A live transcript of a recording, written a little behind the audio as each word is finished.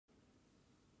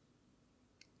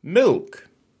Milk.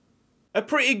 A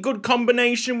pretty good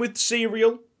combination with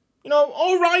cereal. You know,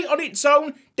 alright on its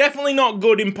own. Definitely not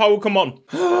good in Pokemon.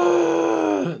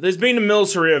 There's been a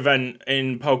Milcery event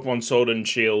in Pokemon Sword and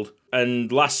Shield.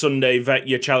 And last Sunday,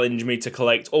 Vetya challenged me to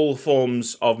collect all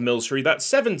forms of Milcery. That's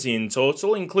 70 in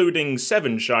total, including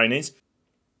 7 shinies.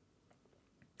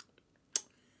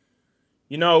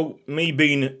 You know, me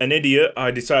being an idiot,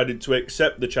 I decided to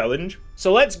accept the challenge.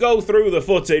 So let's go through the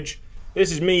footage.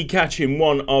 This is me catching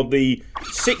one of the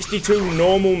 62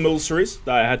 normal Milceries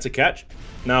that I had to catch.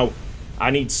 Now, I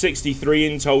need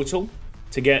 63 in total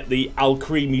to get the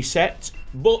Alcremie set,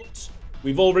 but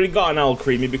we've already got an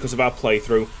Alcremie because of our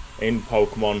playthrough in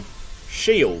Pokemon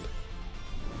Shield.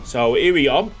 So here we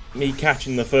are, me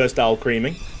catching the first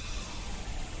Alcremie.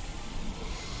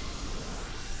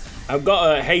 I've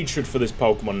got a hatred for this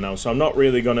Pokemon now, so I'm not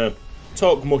really going to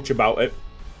talk much about it.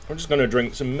 I'm just going to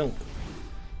drink some milk.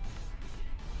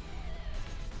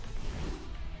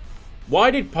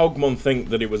 Why did Pokemon think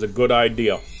that it was a good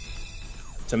idea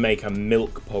to make a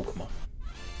milk Pokemon?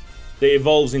 That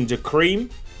evolves into cream,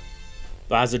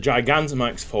 that has a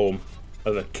Gigantamax form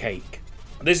of a cake.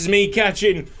 This is me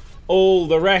catching all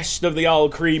the rest of the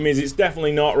Alcremies. It's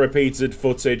definitely not repeated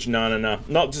footage. No.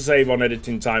 Not to save on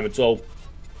editing time at all.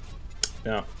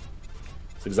 Yeah,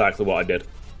 that's exactly what I did.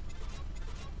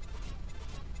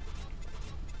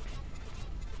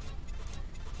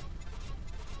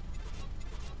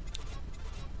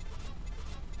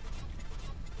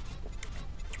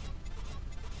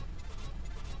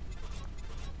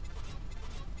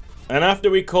 And after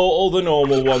we caught all the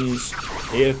normal ones,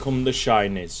 here come the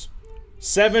shinies.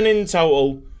 7 in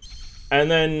total, and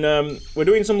then we're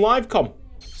doing some live com,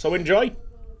 so enjoy.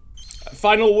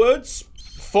 Final words?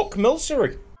 Fuck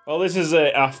Milcery. Well, this is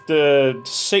it. After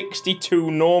 62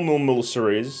 normal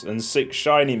Milceries and 6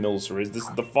 shiny Milceries, this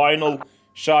is the final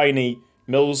shiny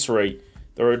Milcery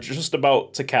that we're just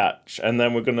about to catch, and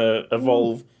then we're gonna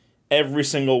evolve every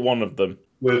single one of them.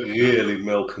 We're really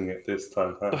milking it this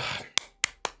time, huh?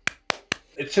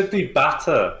 It should be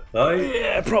batter, right?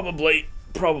 Yeah, probably.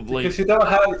 Because you don't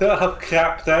have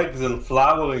cracked eggs and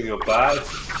flour in your bag.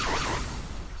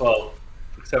 Well,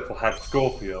 except for Hank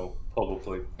Scorpio.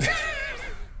 Probably.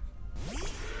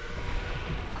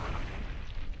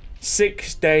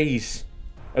 6 days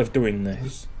of doing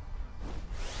this.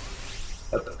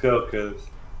 Let's go, kids.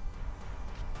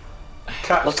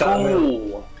 Catch Let's that go.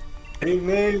 milk. He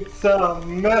needs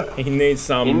some milk. He needs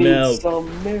some He milk. needs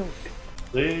some milk.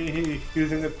 He's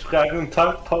using a dragon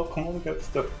type Pokemon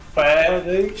against a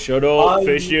fairy. Shut up,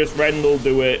 Fishious Rend will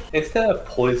do it. Is there a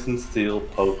poison steel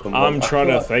Pokemon? I'm trying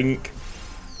to think.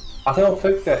 I don't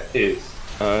think there is.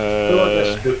 I feel like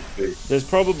there should be. There's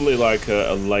probably like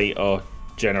a later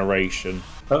generation.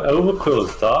 Overquill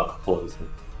is dark poison.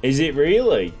 Is it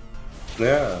really?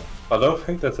 Yeah. I don't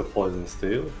think that's a poison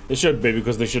steel. There should be,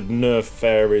 because they should nerf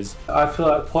fairies. I feel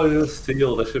like poison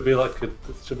steel. There should be like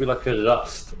a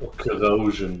rust or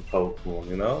corrosion Pokemon.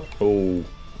 You know? Oh,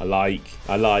 I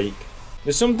like.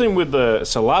 There's something with the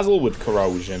Salazzle with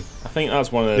corrosion. I think that's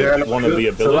one of the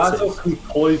abilities. Salazzle can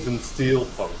poison steel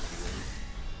Pokemon,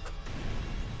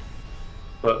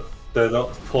 but they're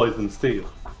not poison steel.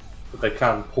 But they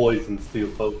can poison steel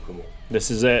Pokemon.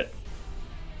 This is it.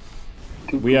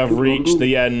 We have reached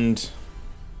the end.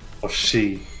 Or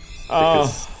she.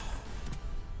 Oh,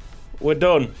 we're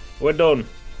done.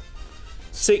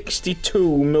 62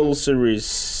 Milceries,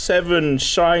 7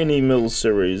 shiny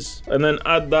Milceries, and then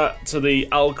add that to the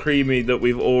Alcremie that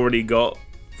we've already got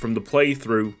from the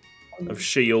playthrough of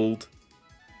Shield,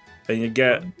 and you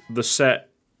get the set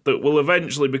that will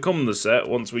eventually become the set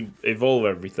once we evolve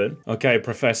everything. Okay,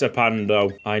 Professor Pando,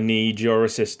 I need your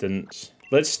assistance.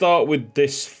 Let's start with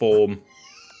this form.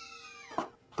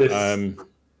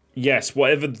 Yes,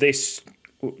 whatever this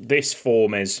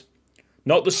form is.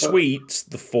 Not the sweets,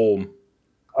 the form.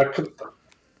 I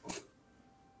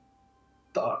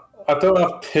don't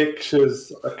have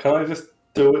pictures. Can I just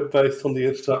do it based on the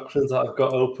instructions that I've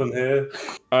got open here?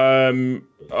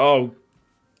 Oh,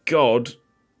 God.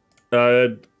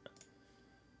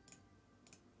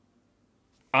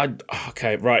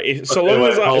 Okay, right. So long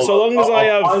as I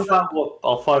have...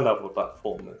 I'll find out what that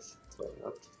form is.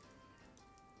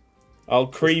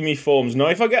 Alcremie forms. No,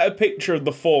 if I get a picture of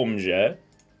the forms, yeah?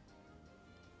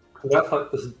 That's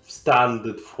like the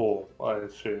standard form, I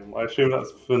assume. I assume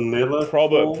that's vanilla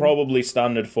form? Probably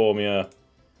standard form, yeah.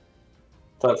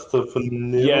 That's the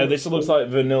vanilla Yeah, this looks like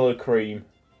vanilla cream.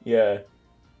 Yeah.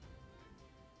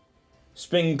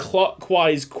 Spin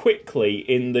clockwise quickly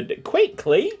in the...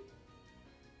 Quickly?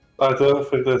 I don't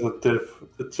think there's a diff.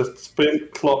 It's just spin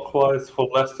clockwise for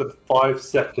less than 5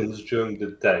 seconds during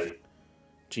the day.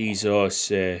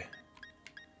 Jesus. Well,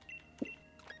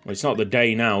 it's not the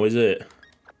day now, is it?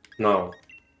 No.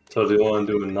 So do you want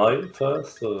to do a night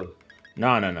first, or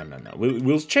No.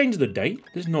 We'll change the date.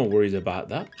 There's no worries about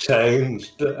that.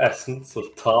 change the essence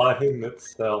of time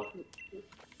itself?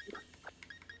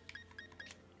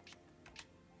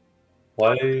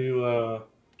 Why are you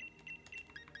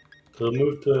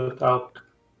remove the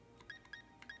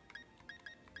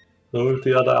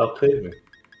other alchemy?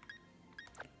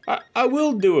 I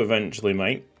will do eventually,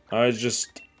 mate. I was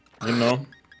just, you know.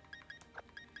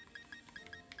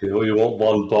 You want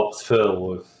one box filled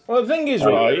with... Well, the thing is,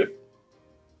 right...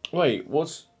 Wait,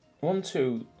 what's... 1,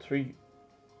 2, 3...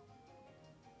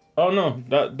 Oh, no.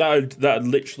 That'd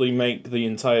literally make the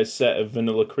entire set of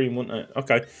vanilla cream, wouldn't it?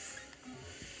 Okay.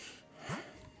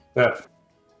 Yeah.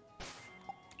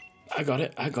 I got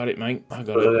it, mate. I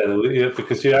got it. Yeah,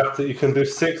 because you can do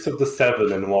 6 of the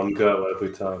 7 in one go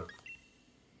every time.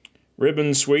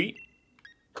 Ribbon sweet.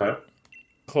 Okay.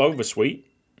 Clover sweet.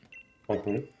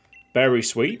 Berry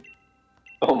sweet.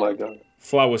 Oh my god.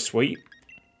 Flower sweet.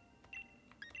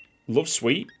 Love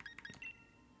sweet.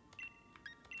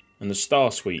 And the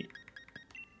star sweet.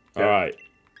 Yeah. Alright.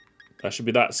 That should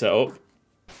be that set up.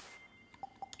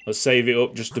 Let's save it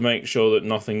up just to make sure that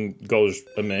nothing goes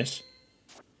amiss.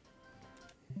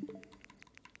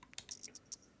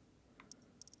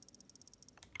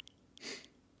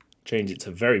 Change it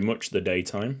to very much the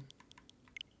daytime.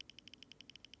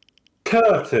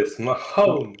 Curtis, my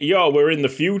home. Yo, we're in the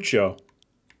future.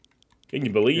 Can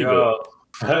you believe it?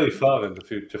 Very far in the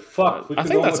future. Fuck. I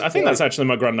think that's actually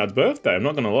my granddad's birthday. I'm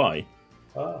not gonna lie.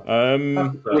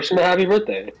 Wish him a happy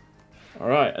birthday. All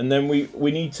right, and then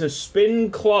we need to spin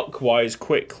clockwise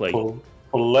quickly. For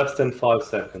less than 5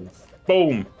 seconds.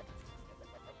 Boom.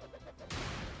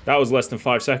 That was less than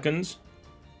 5 seconds.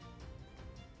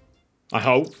 I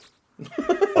hope.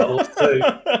 I'll see.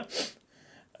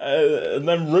 And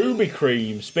then ruby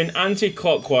cream, spin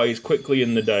anti-clockwise quickly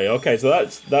in the day. Okay, so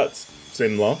that's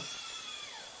similar.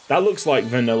 That looks like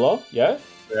vanilla, yeah?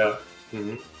 Yeah.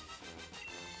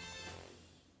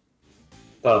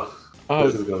 Oh,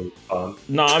 this is gonna be fun.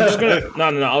 No, I'm just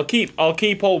gonna no. I'll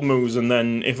keep old moves, and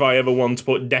then if I ever want to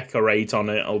put decorate on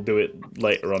it, I'll do it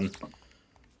later on.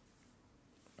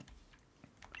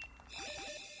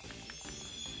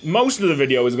 Most of the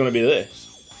video is gonna be this.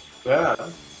 Yeah.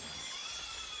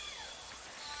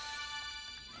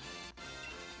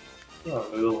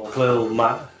 Oh, little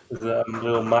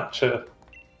matcha.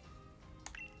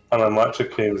 And a matcha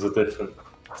cream is a different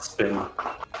spin.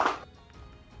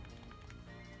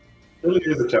 It really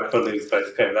is a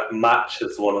Japanese-based game. That match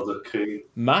is one of the key.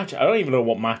 Matcha? I don't even know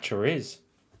what matcha is.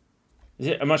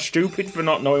 Am I stupid for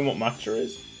not knowing what matcha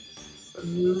is?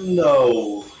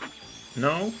 No.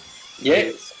 No?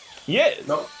 Yes. Yes.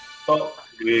 Not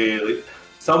really.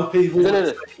 Some people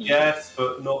say yes,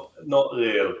 but not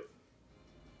really.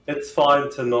 It's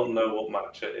fine to not know what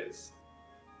matcha is.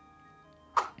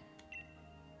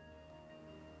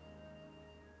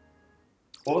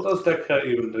 What does decorate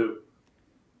even do?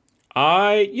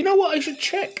 You know what? I should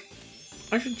check.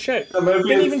 Yeah, maybe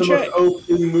didn't it's even the check. most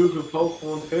open move of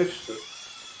Pokémon history.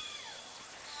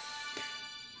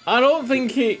 I don't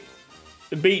think it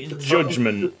beat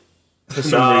Judgment for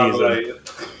some reason. Mate.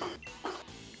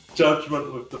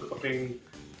 Judgment with the fucking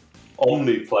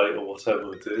Omni plate or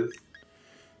whatever it is.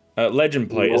 Legend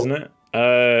plate, isn't it?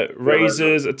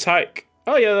 Razor's attack.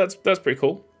 Oh yeah, that's pretty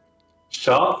cool.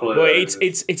 Sharply. But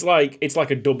it's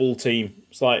like a double team.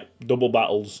 It's like double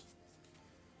battles.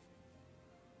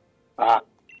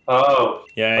 Oh.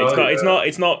 Yeah,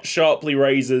 it's not sharply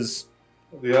Razor's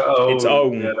its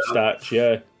own stats,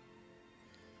 yeah.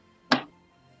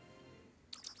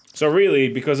 So really,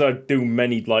 because I do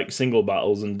many like single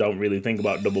battles and don't really think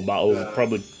about double battles,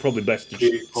 probably best to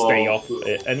just stay off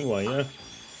it anyway, yeah.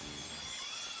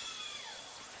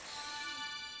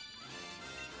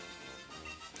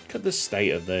 Look at the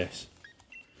state of this.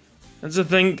 That's the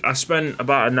thing, I spent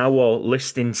about an hour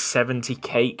listing 70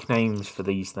 cake names for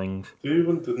these things. Do you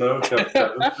even know if you have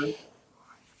 70?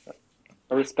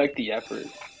 I respect the effort.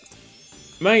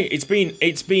 Mate,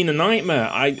 it's been a nightmare.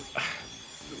 I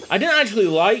didn't actually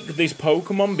like this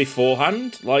Pokemon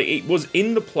beforehand. Like, it was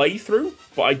in the playthrough,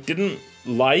 but I didn't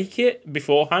like it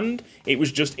beforehand. It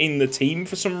was just in the team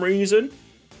for some reason.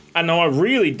 And now I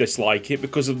really dislike it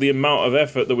because of the amount of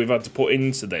effort that we've had to put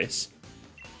into this.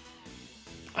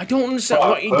 I don't understand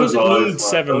why it doesn't need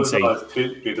 70. Those eyes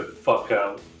creep me the fuck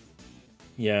out.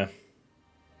 Yeah.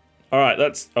 Alright,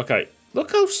 that's... Okay.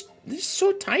 Look how... This is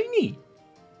so tiny.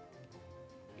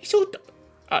 He's so...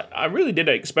 I really did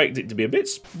expect it to be a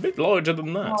bit larger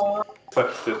than that.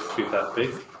 Expected it to be that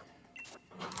big.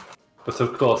 But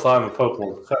of course, I'm a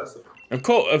Pokemon professor.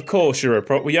 Of course, you're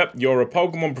a Yep, you're a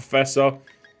Pokemon professor.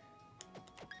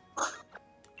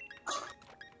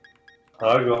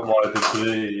 I got my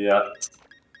degree at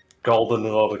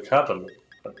Goldenrod Academy.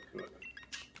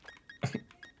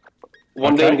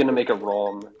 One day Okay. I'm gonna make a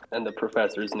ROM, and the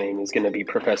professor's name is gonna be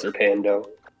Professor Pando.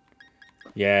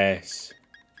 Yes.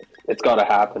 It's gotta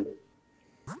happen.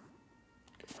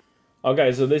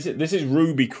 Okay, so this is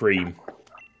Ruby Cream.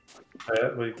 Yeah,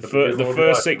 The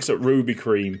first 6 at Ruby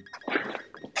Cream.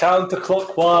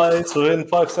 Counterclockwise, we're in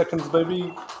 5 seconds,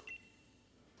 baby.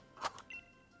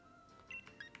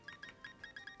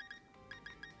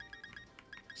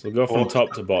 So go from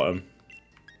top to bottom.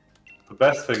 The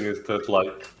best thing is that,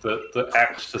 like, the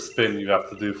extra spin you have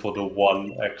to do for the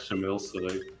 1 extra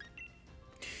Milcery.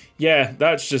 Yeah,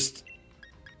 that's just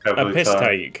a piss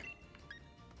take.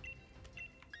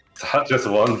 That just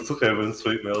one took over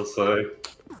Sweet Milcery.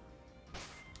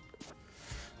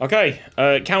 Okay,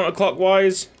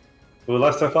 counterclockwise. We're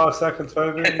less than 5 seconds,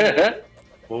 baby.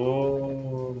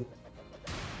 Oh.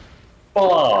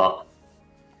 Ah.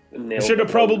 I should have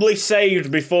probably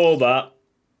saved before that.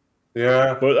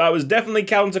 Yeah. But that was definitely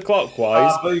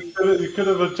counterclockwise. But you could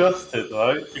have adjusted,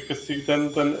 right? Because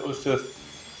then it was just...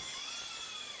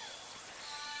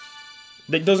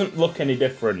 It doesn't look any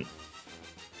different.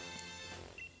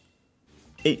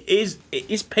 It is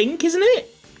pink, isn't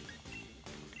it?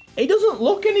 It doesn't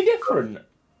look any different.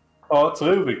 Oh, it's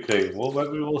Ruby King. Well,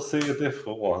 maybe we'll see a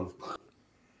different one.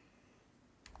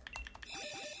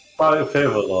 Like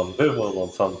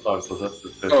Vivillon sometimes does it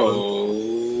different.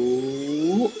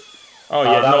 Oh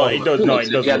yeah, no, it does. No, it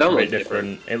does Yeah, look a that bit looks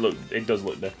different. It does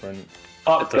look different. It's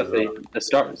got the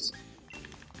stars.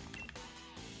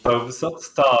 No, it's not the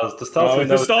stars. The stars. Oh,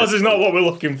 the stars is not what we're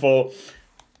looking for.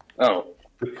 Oh.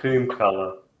 The cream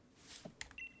colour.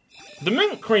 The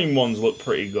mint cream ones look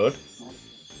pretty good.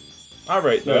 I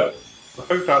rate Yeah, that. I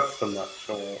think that's the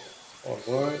natural. Oh,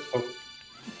 right. Oh.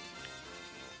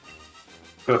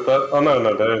 But that, oh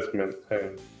no, there is mint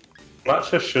cream.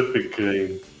 Matcha should be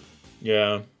green.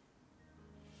 Yeah.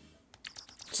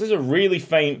 This is a really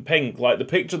faint pink. Like the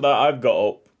picture that I've got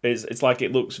up is, it's like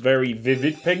it looks very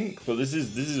vivid pink, but this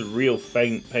is a real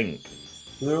faint pink.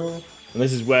 No. And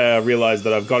this is where I realised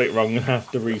that I've got it wrong and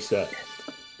have to reset.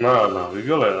 No, we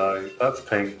got it right. That's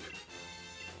pink.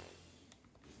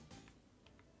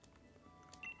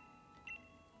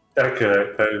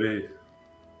 Decorate, baby.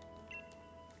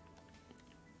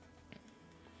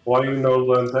 Why you no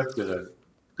learn decorate?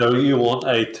 Don't you want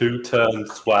a 2-turn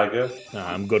swagger?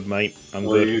 Nah, I'm good, mate. I'm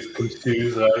Will good. you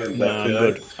confuse that and Nah, I'm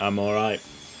good. I'm alright.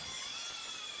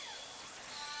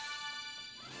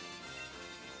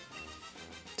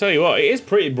 Tell you what, it is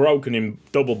pretty broken in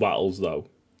double battles, though.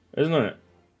 Isn't it?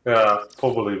 Yeah,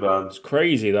 probably banned. It's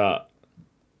crazy, that.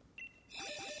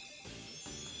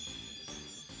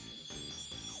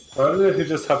 I wonder if you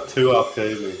just have 2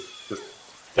 arcading, just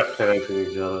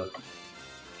decorating each other.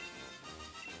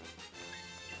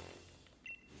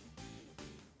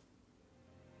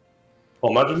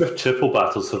 Well, imagine if triple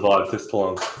battle survived this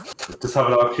long. Just have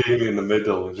an arcade in the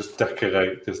middle and just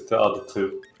decorate just the other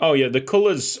 2. Oh yeah, the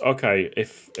colours. Okay,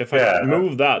 if I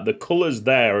move that, the colours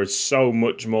there are so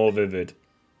much more vivid.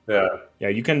 Yeah. Yeah,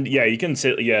 you can. Yeah, you can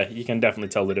see. Yeah, you can definitely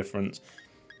tell the difference.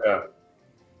 Yeah.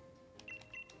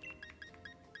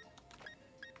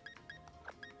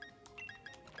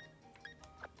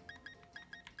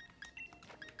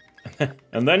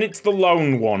 And then it's the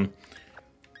lone one.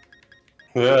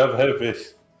 Yeah, maybe.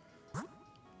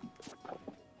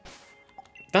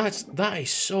 That is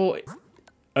so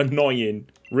annoying.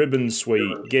 Ribbon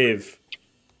sweet. Give.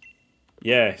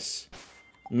 Yes.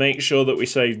 Make sure that we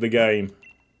save the game.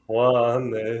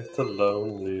 1 is the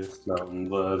loneliest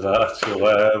number that you'll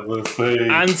ever see.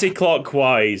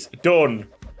 Anti-clockwise. Done.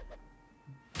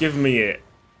 Give me it.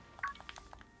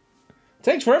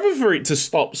 Takes forever for it to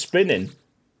stop spinning.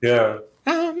 Yeah.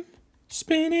 I'm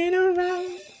spinning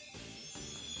around.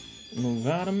 Move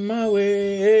out of my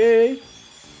way.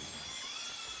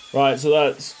 Right, so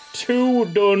that's 2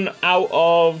 done out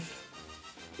of...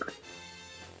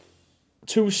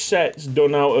 2 sets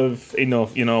done out of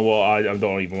enough. You know what? I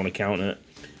don't even want to count it.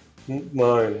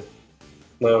 9.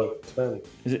 No, 10.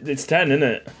 It's 10, isn't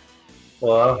it?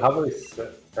 Well, how many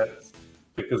sets?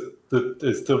 Because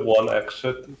it's the 1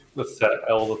 extra the set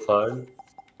all the time.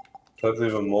 That's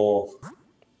even more.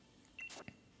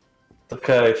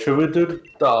 Okay, should we do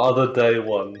the other day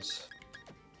ones?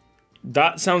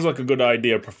 That sounds like a good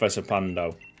idea, Professor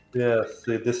Pando. Yeah,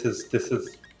 see, this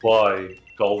is why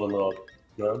Goldenrod,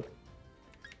 no?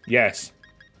 Yes.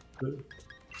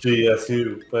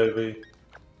 GSU, baby.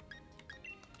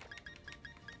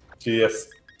 GSA.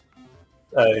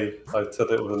 I said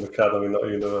it was an academy, not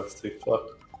a university.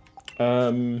 Fuck.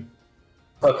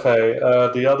 Okay,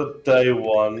 the other day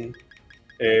one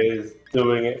is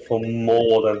doing it for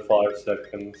more than 5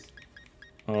 seconds.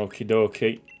 Okie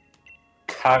dokie.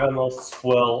 Caramel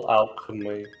Swirl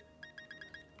Alchemy.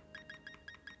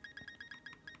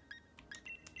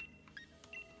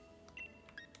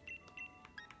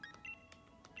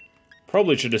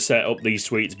 Probably should have set up these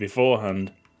sweets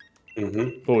beforehand.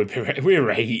 Mm-hmm. But we're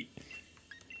right.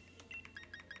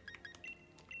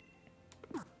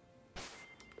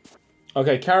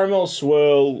 Okay, caramel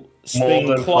swirl,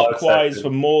 spin clockwise for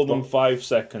more than 5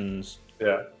 seconds.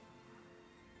 Yeah.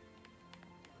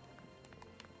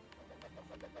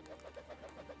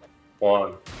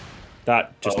 One.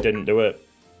 That just didn't do it.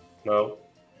 No.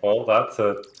 Well, that's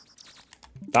a...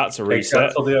 That's a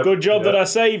reset. Good job that I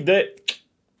saved it.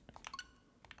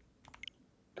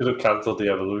 Could have cancelled the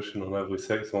evolution on every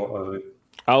 6 months.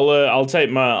 I'll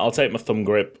take my thumb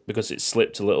grip because it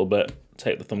slipped a little bit.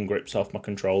 Take the thumb grips off my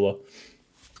controller.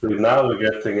 See, now we're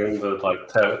getting into like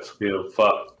territory of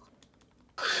fuck.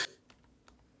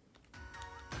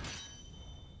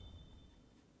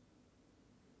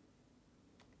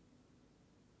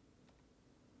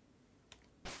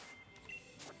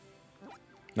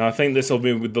 Now I think this will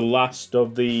be with the last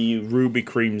of the ruby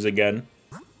creams again.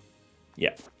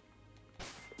 Yeah.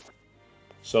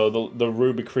 So the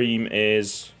ruby cream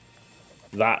is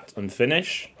that and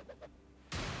finish.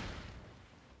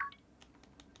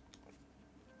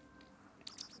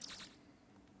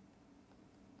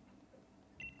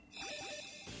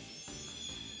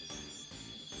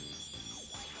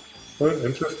 Well,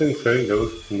 interesting thing, there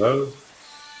was no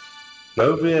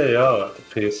VAR at the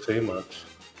PSP match.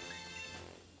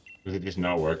 Is it just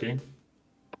not working?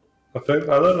 I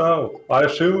don't know. I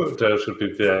assume there should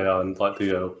be VAR in like the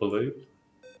Europa League.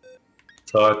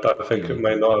 So I think it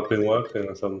may not have been working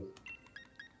or some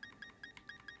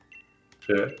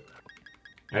shit.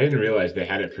 I didn't realize they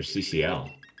had it for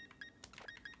CCL.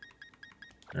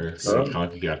 Or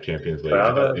CONCACAF Champions League.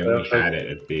 I thought they only had it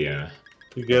at the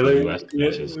US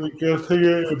matches. We're getting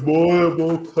it in more and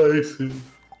more places.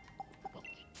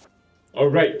 Oh,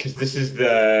 right, because this is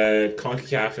the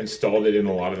CONCACAF installed it in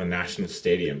a lot of the national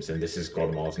stadiums, and this is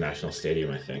Guatemala's national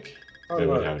stadium, I think. They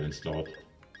would have it installed.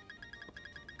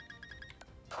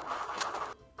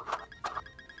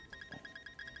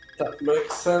 That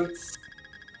makes sense.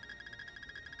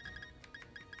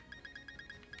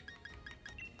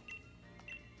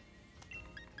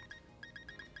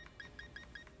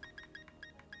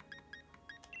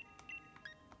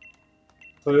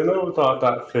 So you know about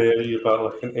that theory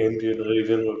about like an Indian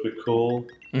region would be cool?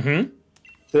 Mm-hmm.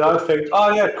 See, I think,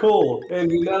 oh yeah, cool,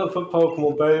 Indian elephant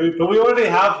Pokemon, baby. But we already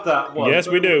have that one. Yes,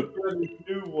 we do. We already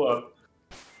do one.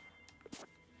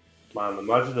 Man,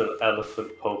 imagine an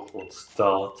elephant Pokemon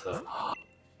starter.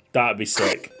 That'd be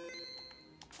sick.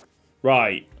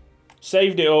 Right.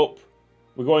 Saved it up.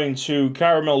 We're going to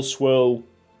caramel swirl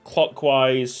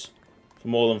clockwise for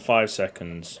more than 5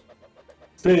 seconds.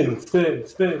 Spin, spin,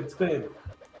 spin, spin.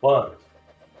 1,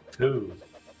 2,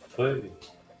 3,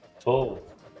 4,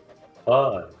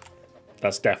 5.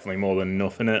 That's definitely more than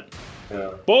enough, innit? Yeah.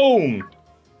 Boom!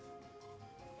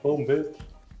 Boom, bitch.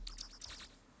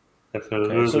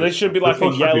 Okay, so this should be like a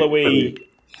yellowy...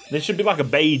 This should be like a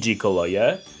beigey colour,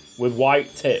 yeah? With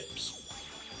white tips.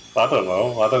 I don't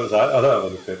know. I don't have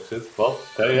any pictures. Well,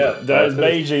 there, yeah. There's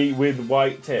beigey with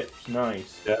white tips.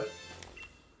 Nice. Yeah.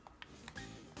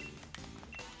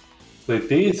 So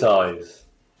these eyes.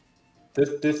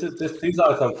 These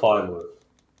eyes I'm fine with.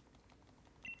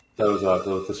 Those eyes,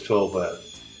 the strawberry.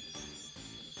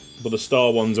 But the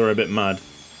star ones are a bit mad.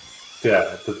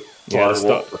 Yeah.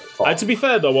 To be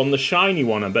fair though, on the shiny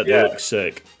one, I bet they look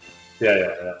sick.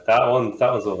 Yeah. That one's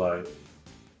alright.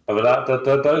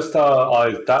 But those star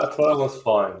eyes, that one's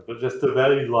fine. But just the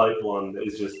very light one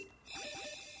is just.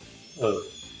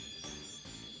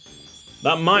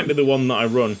 That might be the one that I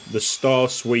run. The Star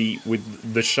Sweet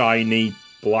with the shiny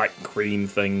black cream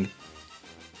thing.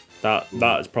 That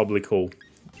is probably cool.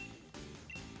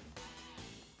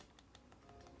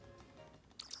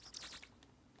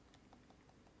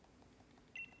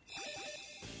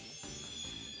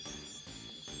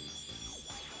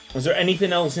 Is there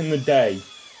anything else in the day?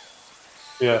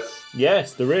 Yes.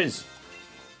 Yes, there is.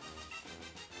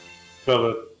 Got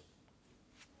a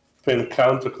spin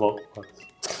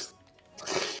counterclockwise.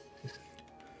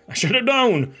 I should have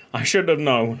known. I should have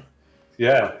known.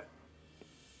 Yeah.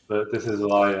 But this is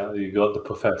why you got the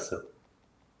professor.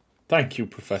 Thank you,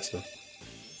 Professor.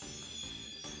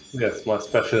 Yes, my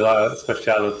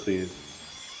speciality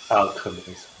is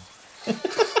alchemy.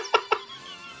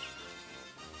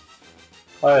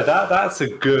 Oh, yeah, that's a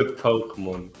good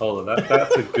Pokemon. Hold on,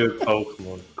 that's a good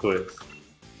Pokemon quiz.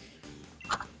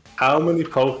 How many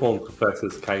Pokemon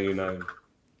professors can you name?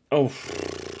 Oh.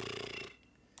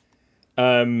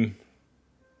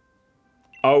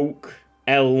 Oak,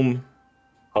 Elm.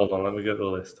 Hold on, let me get the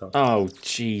list up. Oh,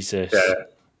 Jesus. Yeah.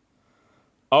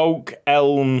 Oak,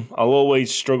 Elm. I'll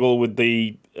always struggle with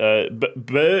the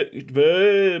Birch.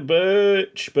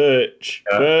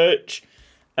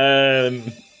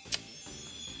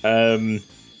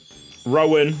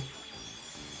 Rowan.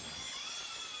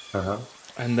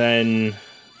 And then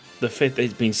the fifth.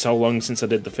 It's been so long since I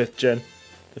did the 5th gen.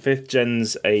 The 5th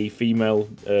gen's a female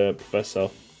professor.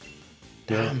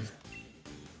 Damn.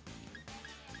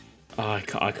 Oh, I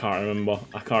can't remember.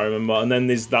 And then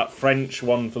there's that French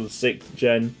one for the 6th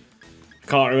gen. I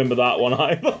can't remember that one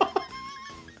either.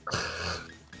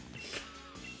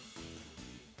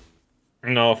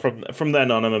 No, from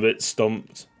then on I'm a bit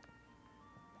stumped.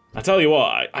 I tell you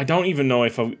what, I don't even know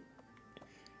if I...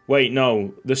 Wait,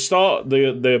 no.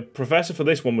 The professor for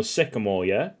this one was Sycamore,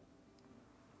 yeah?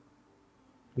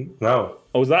 No.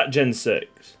 Oh, was that Gen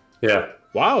 6? Yeah.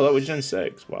 Wow, that was Gen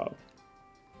 6. Wow.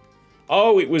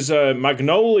 Oh, it was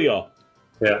Magnolia.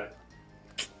 Yeah.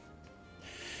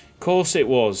 Of course it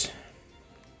was.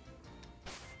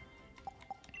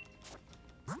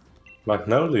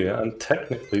 Magnolia and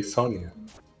technically Sonia.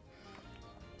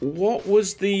 What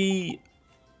was the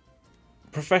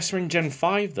professor in Gen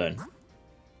 5 then?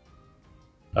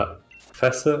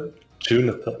 Professor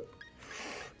Juniper.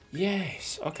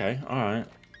 Yes. Okay. All right.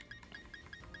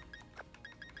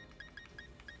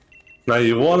 Now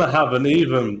you want to have an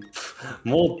even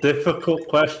more difficult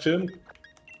question?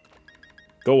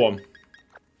 Go on.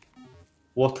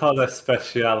 What are their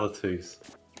specialities?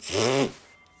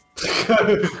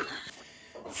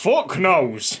 Fuck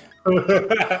knows.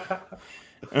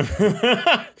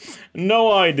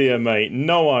 No idea, mate.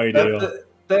 No idea.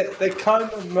 They kind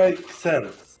of make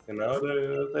sense, you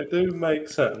know? They do make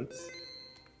sense.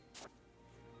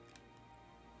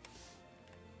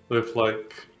 With,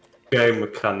 like, game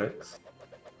mechanics.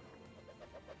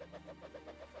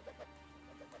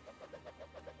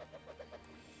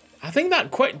 I think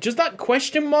that does that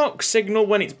question mark signal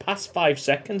when it's past 5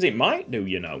 seconds? It might do,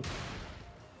 you know.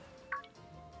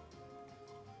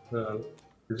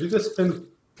 Did you just spin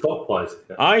clockwise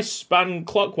again? I span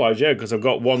clockwise, yeah, because I've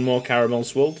got one more caramel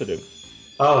swirl to do.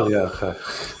 Oh, yeah, okay.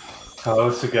 I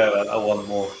always forget that. I want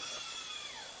more.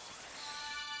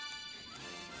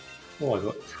 Oh, I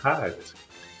got tagged.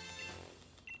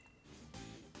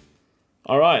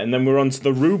 Alright, and then we're on to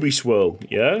the ruby swirl,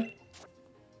 yeah?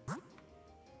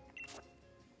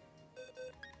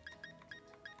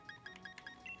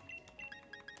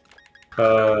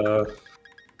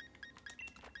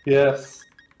 Yes.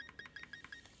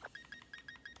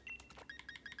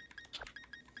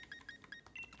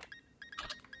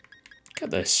 Look at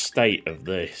the state of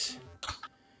this.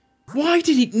 Why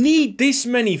did it need this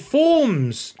many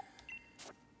forms?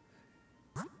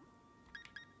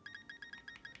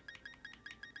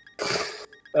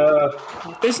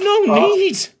 There's no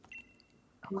need.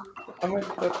 I mean,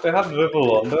 they have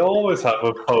Vivillon. They always have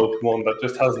a Pokemon that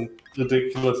just has a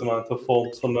ridiculous amount of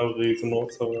forms for no reason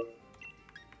whatsoever.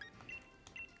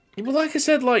 Well, like I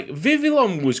said, like,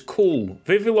 Vivillon was cool.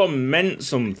 Vivillon meant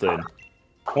something.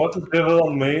 What does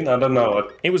Vivillon mean? I don't know.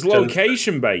 It was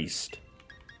location-based.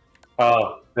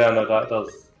 Oh, yeah, no, that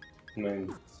does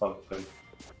mean something.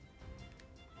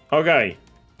 Okay,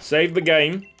 save the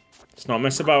game. Let's not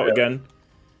mess about again.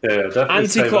 Yeah, definitely.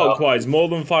 Anti-clockwise, more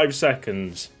than 5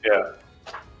 seconds. Yeah.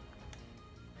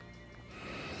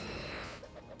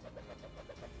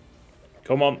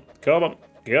 Come on, come on,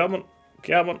 come on,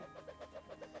 come on.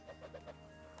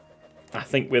 I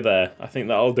think we're there. I think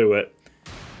that'll do it.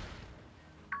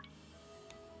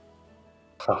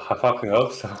 I fucking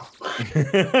hope so.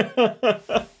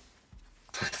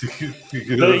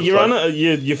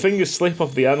 Your fingers slip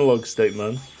off the analog stick,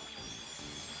 man.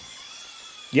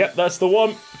 Yep, that's the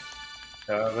one.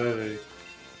 Yeah, really.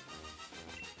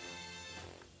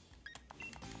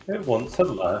 It wants to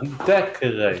learn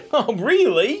decorate. Oh,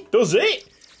 really? Does it?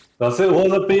 Does it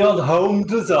want to be on home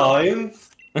designs?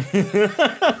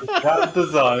 Cat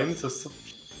designs.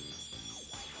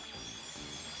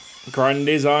 Grand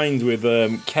designs with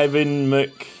Kevin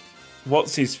Mc...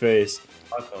 What's his face?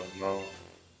 I don't know.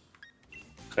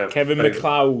 Kevin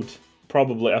McLeod.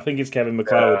 Probably. I think it's Kevin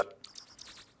McLeod. Yeah.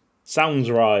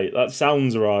 Sounds right. That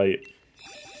sounds right.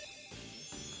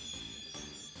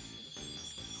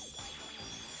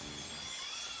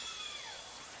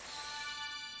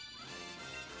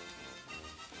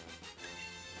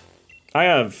 I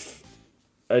have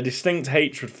a distinct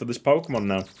hatred for this Pokemon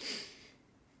now.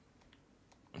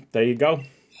 There you go.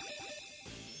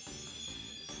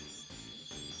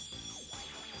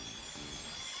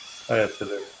 I have to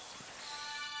do.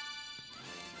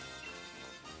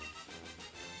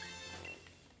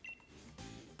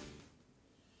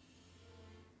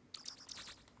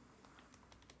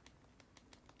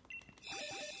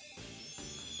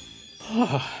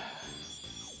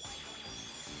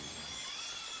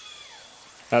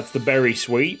 That's the berry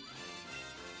sweet.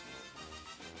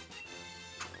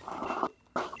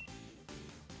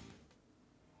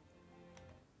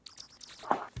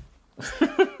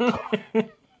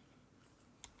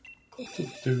 What to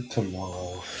do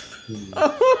tomorrow?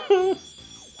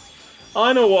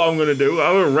 I know what I'm gonna do.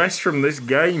 I will rest from this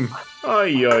game.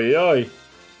 Ay, ay, ay.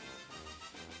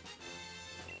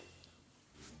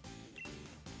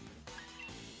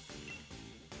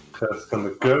 Just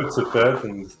gonna go to bed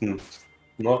and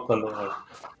not gonna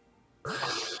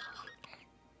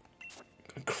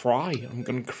Cry. I'm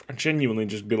gonna genuinely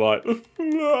just be like,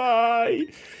 why?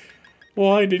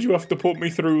 Why did you have to put me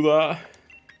through that?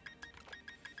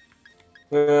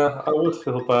 Yeah, I would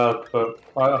feel bad, but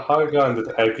I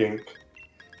grinded egging.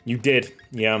 You did,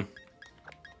 yeah.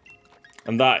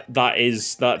 And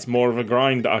that's more of a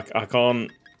grind. I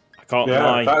can't Yeah,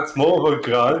 lie. that's more of a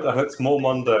grind and it's more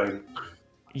mundane.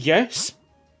 Yes.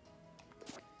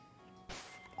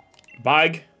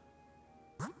 Bag.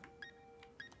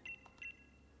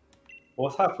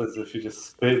 What happens if you just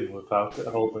spin without it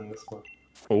holding this one?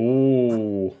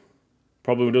 Ooh.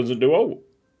 Probably doesn't do oh.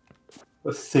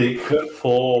 A secret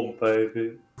form,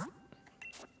 baby.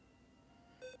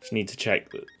 Just need to check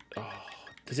that. Oh,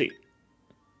 does it?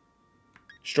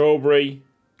 Strawberry,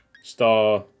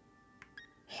 star,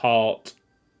 heart,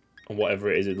 and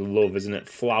whatever it is, it's love, isn't it?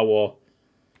 Flower,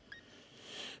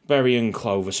 berry, and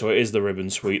clover. So it is the ribbon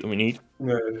sweet that we need.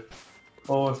 Yeah.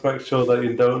 Always make sure that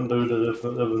you don't do the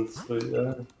different ribbon sweet,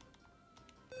 yeah.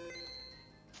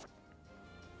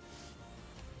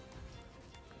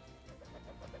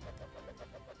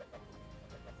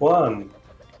 One,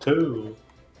 2,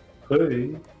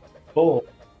 3, 4,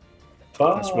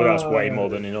 5. That's way more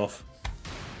than enough.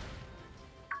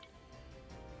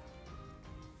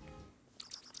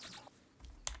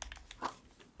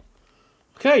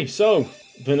 Okay, so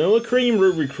vanilla cream,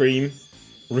 ruby cream,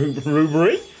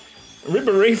 Ribbery,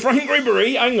 Frank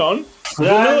Ribbery. Hang on,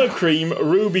 vanilla cream,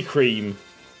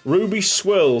 ruby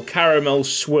swirl, caramel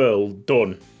swirl.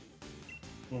 Done.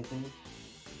 Mm-hmm.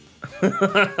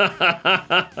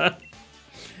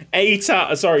 8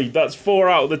 out. Sorry, that's 4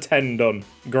 out of the 10 done.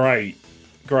 Great,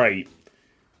 great.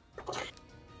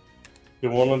 You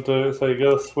want to do it? So you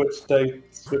gotta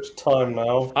switch time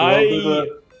now.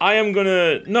 I am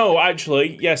gonna no,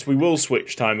 actually, yes, we will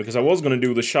switch time because I was gonna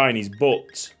do the shinies,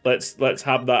 but let's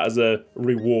have that as a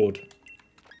reward.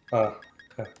 Ah,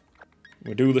 okay.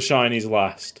 We'll do the shinies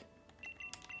last.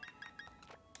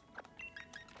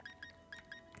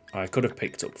 I could have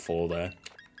picked up 4 there.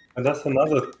 And that's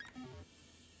another.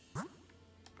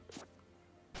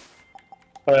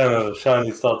 I don't know, the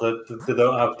shiny stuff, they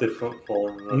don't have different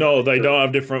forms. Right? No, they don't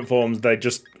have different forms. They're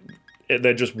just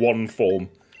one form.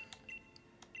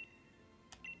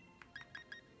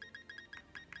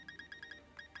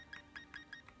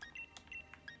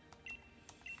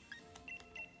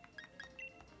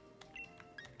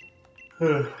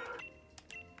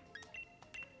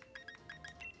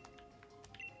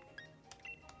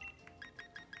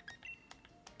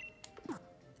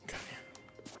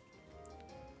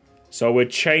 So we're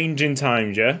changing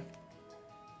times, yeah?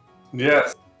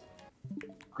 Yes.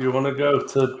 You want to go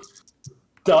to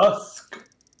dusk?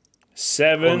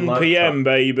 7 PM,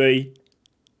 baby.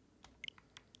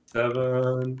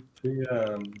 7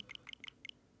 PM.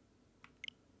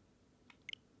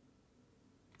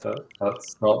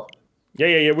 That's not...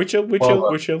 Yeah. We chill.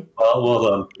 Well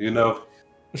done. You know...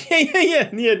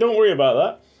 Yeah. Don't worry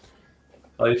about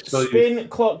that. I Spin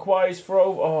clockwise for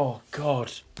over... Oh,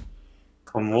 God.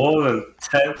 For more than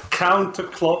 10...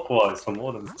 Counterclockwise for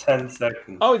more than 10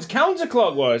 seconds. Oh, it's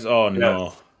counterclockwise? Oh,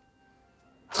 no.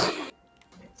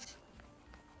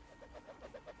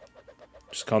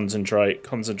 Just concentrate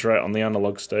on the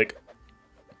analog stick.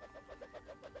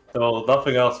 So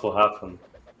nothing else will happen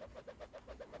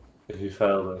if you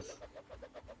fail this.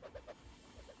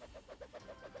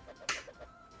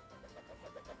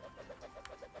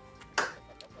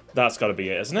 That's got to be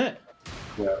it, isn't it?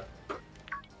 Yeah.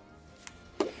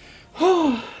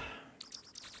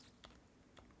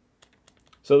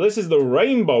 So this is the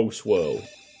rainbow swirl.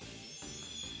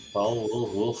 Well,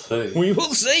 we'll see. We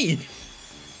will see.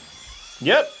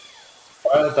 Yep.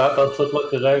 That does look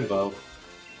like a rainbow.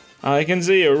 I can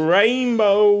see a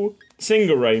rainbow.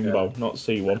 Single rainbow, not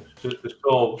see one. Just the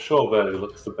strawberry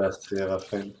looks the best here, I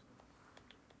think.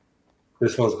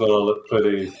 This one's gonna look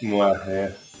pretty mwah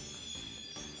here.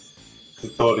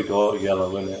 It's already got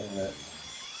yellow in it, isn't it?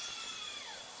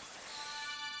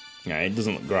 Yeah, it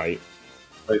doesn't look great.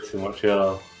 Way too much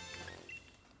yellow.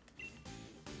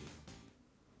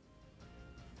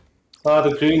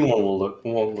 The green one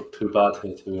won't look too bad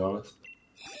here, to be honest.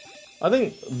 I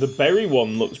think the berry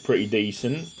one looks pretty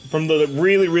decent from the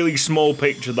really, really small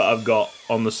picture that I've got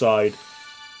on the side.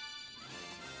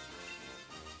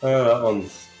 That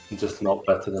one's just not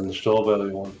better than the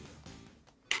strawberry one.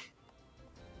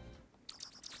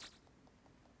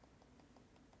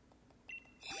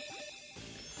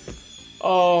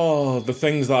 Oh, the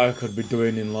things that I could be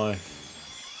doing in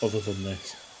life other than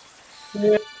this.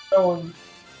 Yeah, that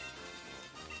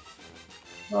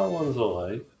one's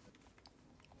alright.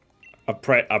 I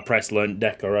press learn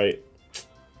decorate.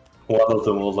 One of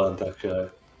them will learn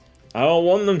decorate. I don't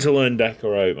want them to learn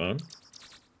decorate, man.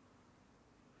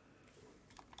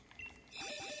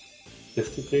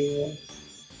 Just the green one?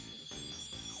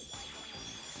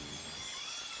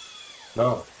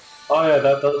 No. Oh yeah,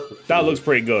 that does. That looks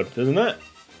pretty good, doesn't it?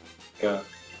 Yeah.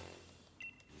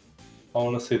 I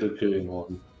want to see the green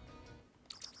one.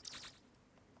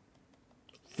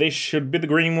 This should be the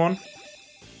green one.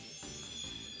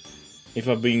 If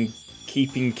I've been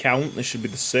keeping count, this should be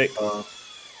the 6th.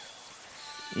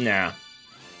 Nah.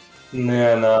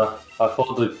 Yeah, nah. I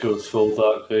thought it goes full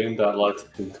dark green. That lighter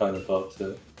can kind of box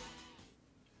it.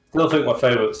 Still think my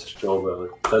favourite's the strawberry,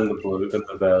 then the blue, then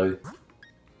the berry.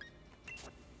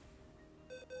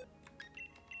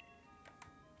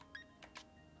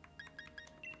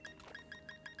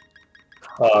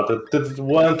 They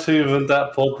weren't even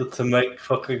that bothered to make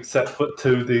fucking separate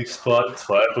 2D sprites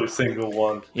for every single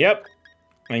one. Yep.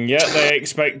 And yet they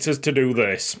expect us to do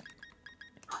this.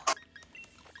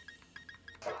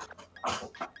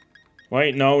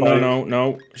 Wait,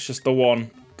 no. It's just the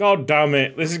one. God damn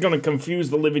it. This is going to confuse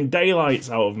the living daylights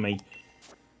out of me.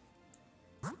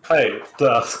 Hey, it's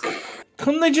dusk.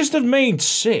 Couldn't they just have made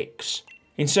 6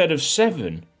 instead of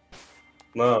 7?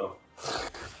 No.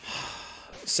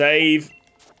 Save.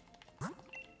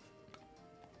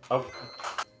 Oh.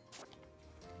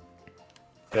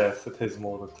 Yes, it is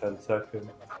more than 10 seconds.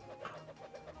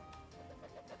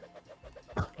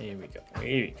 Here we go.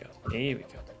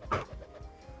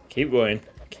 Keep going.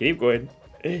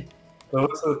 There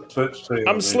was a Twitch stream.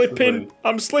 I'm slipping.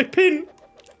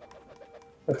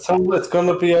 It's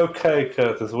gonna be okay,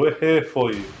 Curtis. We're here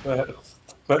for you.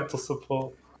 Mental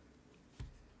support.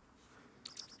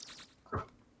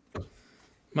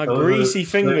 My greasy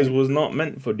fingers was not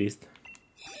meant for this.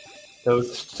 There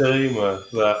was a streamer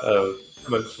that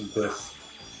mentioned this.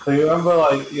 So you remember,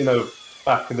 like, you know,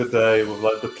 back in the day with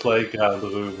like the playground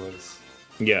rumors?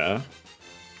 Yeah.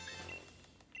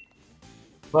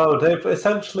 Well, they've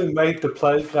essentially made the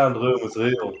playground rumors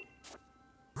real.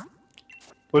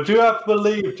 Would you have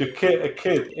believed a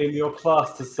kid in your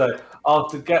class to say, "Oh,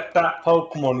 to get that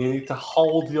Pokemon, you need to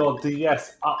hold your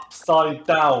DS upside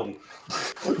down"?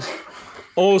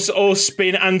 Or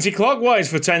spin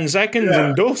anti-clockwise for 10 seconds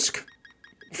in dusk,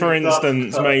 for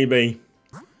instance, maybe.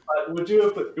 Like, you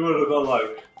would have gone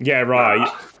like, yeah,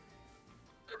 right.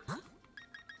 Nah,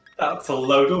 that's a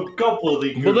load of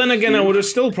gobbledygook. But then again, I would have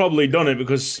still probably done it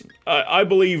because I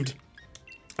believed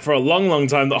for a long, long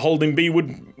time that holding B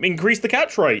would increase the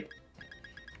catch rate.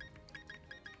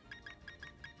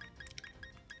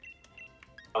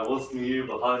 I wasn't you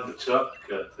behind the truck,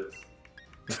 Curtis.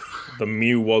 The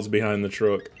Mew was behind the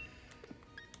truck.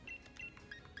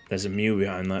 There's a Mew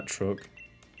behind that truck.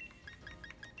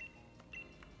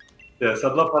 Yes,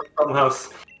 I'd love how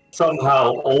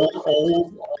somehow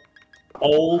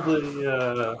all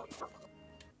the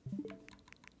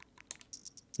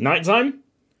Nighttime?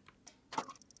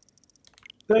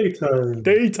 daytime.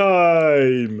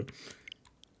 Daytime!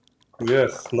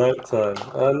 Yes, nighttime.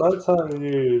 Nighttime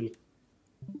you.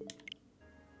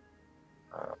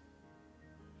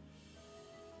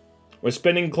 We're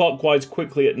spinning clockwise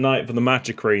quickly at night for the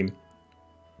matcha cream.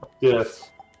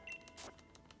 Yes.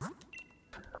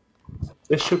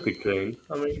 It should be green.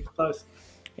 I mean, close.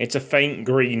 It's a faint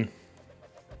green.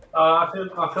 I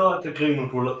feel like the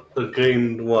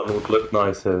green one would look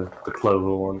nicer. The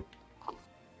clover one.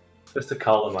 Just the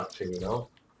colour matching, you know.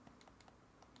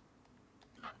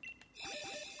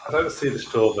 I don't see the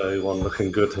strawberry one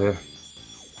looking good here.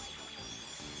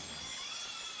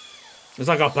 It's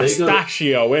like a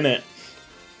pistachio, innit?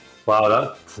 Wow,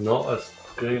 that's not as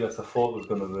green as I thought it was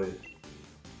going to be.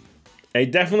 Hey,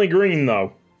 definitely green,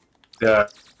 though. Yeah.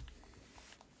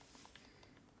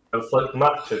 It's like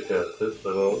matcha curses,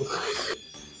 but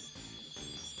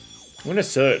I'm gonna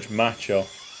search matcha.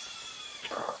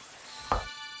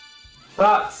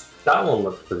 that one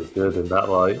looks pretty good in that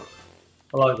light.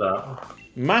 I like that.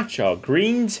 Matcha,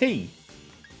 green tea.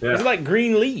 Yeah. Is it like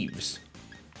green leaves?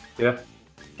 Yeah.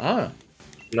 Ah.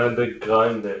 And then they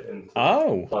grind it into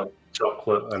like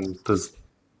chocolate and there's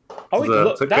Oh,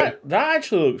 desserts. look, that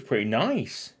actually looks pretty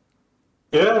nice.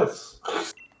 Yes,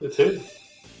 it is.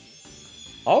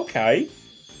 Okay.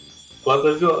 Well,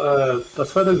 they've got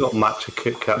that's why they've got matcha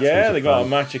Kit Kats. Yeah, they got a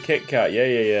matcha Kit Kat.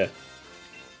 Yeah.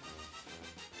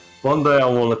 One day I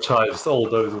want to try just all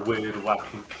those weird,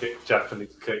 wacky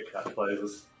Japanese Kit Kat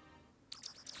flavors.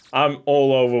 I'm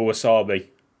all over wasabi.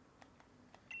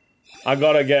 I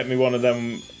gotta get me one of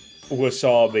them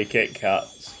wasabi Kit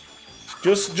Kats.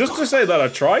 Just to say that I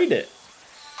tried it.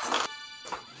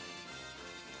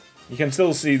 You can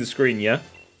still see the screen, yeah?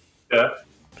 Yeah.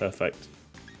 Perfect.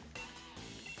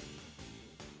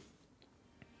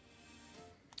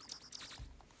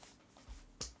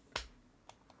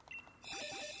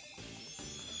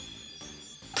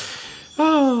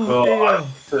 Oh, yeah.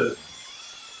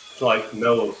 I need to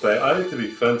know a baker. I need to be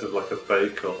friends with like a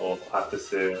baker or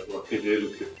patissier. Like if you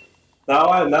look at now,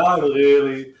 I'm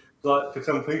really like because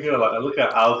I'm thinking of, like I look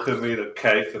at alchemy, the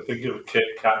cake. I'm thinking of a Kit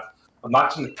Kat.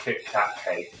 Imagine a Kit Kat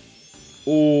cake.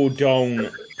 Oh, don't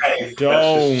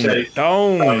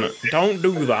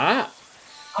do that.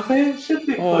 I mean, it should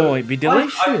be. Oh, it'd be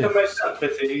delicious. I can make that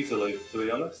pretty easily, to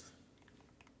be honest.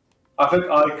 I think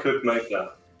I could make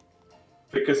that.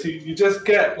 Because you just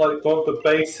get like the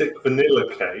basic vanilla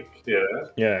cake, yeah.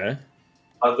 Yeah.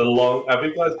 Like the long. Have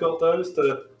you guys got those?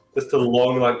 Just the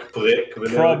long like brick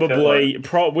vanilla cake.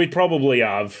 We probably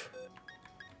have.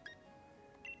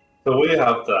 So we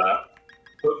have that,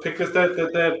 but because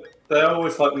they're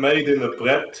always like made in a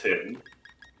bread tin,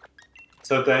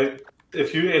 so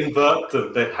if you invert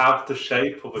them, they have the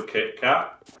shape of a Kit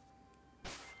Kat.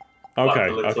 Okay.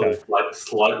 Like the little, like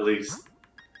slightly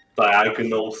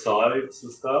diagonal sides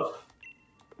and stuff.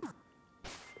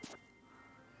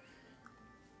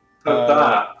 So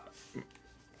that,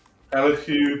 and if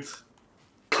you'd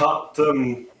cut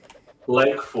them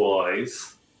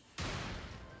lengthwise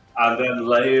and then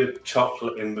layered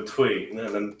chocolate in between,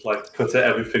 and then like put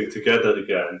everything together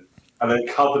again, and then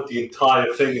covered the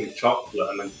entire thing in chocolate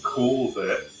and then cooled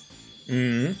it.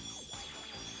 Mm.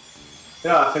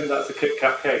 Yeah, I think that's a Kit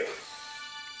Kat cake.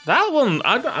 That one,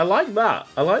 I like that.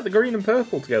 I like the green and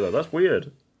purple together. That's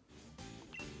weird.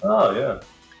 Oh, yeah.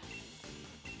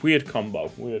 Weird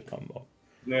combo.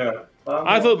 Yeah.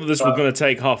 I thought that this was going to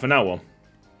take half an hour.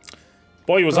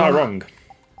 Boy, was I wrong.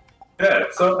 Yeah,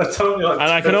 it's only like and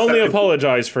I can only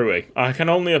apologise, Fruity. I can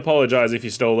only apologise if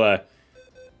you're still there.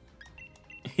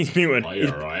 He's muted. Oh,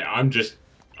 you're alright. I'm just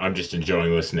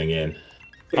enjoying listening in.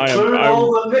 Include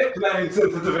all the nicknames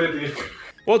into the video.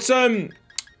 What's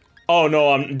Oh no,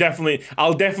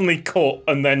 I'll definitely cut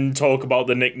and then talk about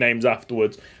the nicknames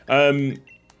afterwards.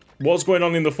 What's going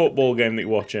on in the football game that you're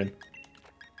watching?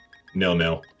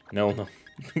 0-0. No.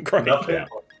 Great. Nothing.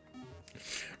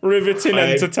 Riveting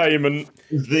entertainment.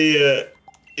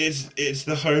 It's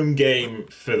the home game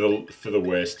for the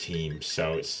worst team,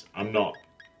 so it's not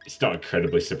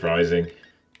incredibly surprising.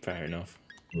 Fair enough.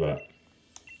 But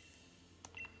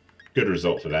good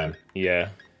result for them. Yeah.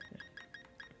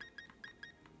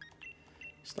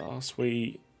 Star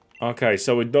Sweet. Okay,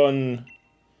 so we're done.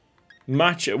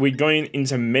 Match. We're going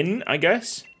into Min, I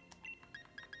guess.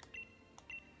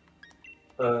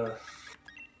 So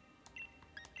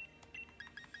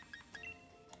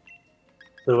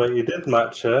wait, you did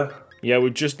matcha? Yeah,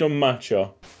 we've just done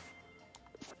matcha.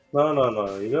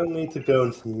 No. You don't need to go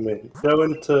into mint. Go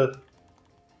into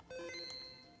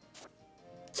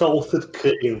salted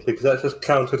cream because that's just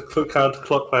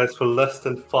counterclockwise for less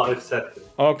than 5 seconds.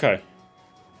 Okay.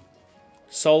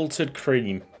 Salted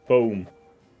cream. Boom.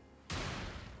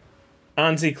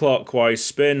 Anti-clockwise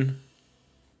spin.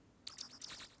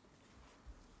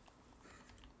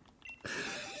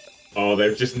 Oh,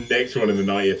 they've just nicked one in the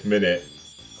 90th minute.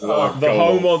 Oh, the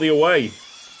home or the away?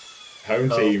 Home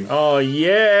team. Oh,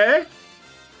 yeah. You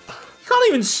can't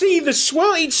even see the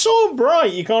swirl. It's so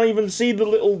bright. You can't even see the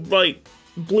little, like,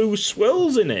 blue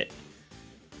swirls in it.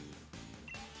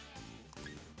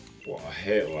 What a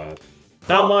hit, lad.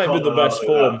 That might be the best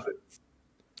form.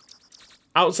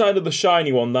 Outside of the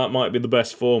shiny one, that might be the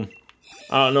best form.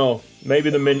 I don't know.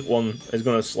 Maybe the mint one is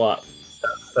going to slap.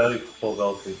 Very full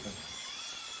goalkeeper.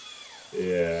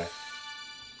 Yeah.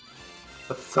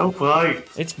 That's so bright.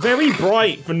 It's very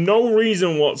bright for no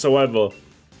reason whatsoever.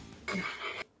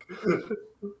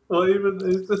 Well, even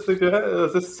is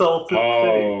this salted cream?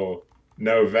 Oh.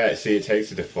 No, vet. See, it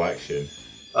takes a deflection.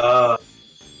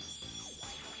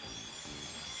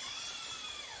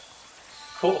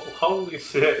 Holy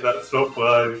shit, that's not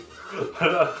right.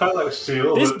 I can't like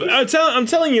shield it. I'm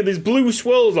telling you, there's blue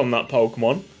swirls on that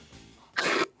Pokemon.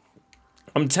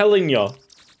 I'm telling you.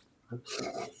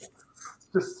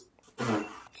 Just...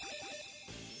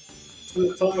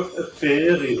 It's almost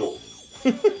ethereal.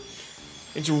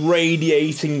 It's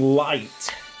radiating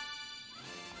light.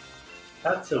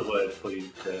 That's a word for you,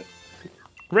 Kurt.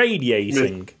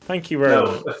 Radiating. Thank you very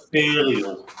much.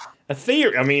 Ethereal.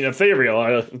 Ethereal.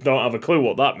 I don't have a clue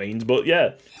what that means, but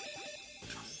yeah.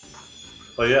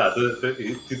 Oh yeah,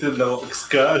 you didn't know what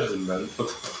excursion meant, but...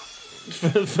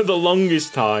 For the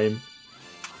longest time.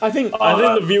 I think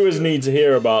the viewers need to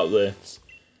hear about this.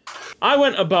 I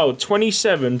went about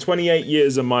 27, 28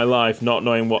 years of my life not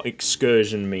knowing what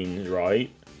excursion means, right?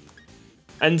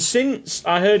 And since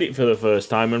I heard it for the first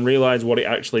time and realised what it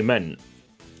actually meant,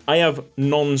 I have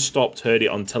non-stop heard it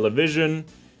on television,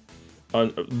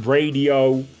 on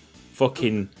radio,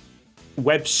 fucking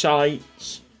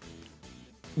websites,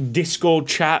 Discord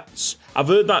chats. I've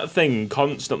heard that thing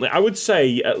constantly. I would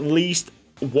say at least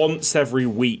once every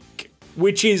week,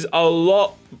 which is a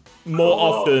lot more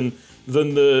often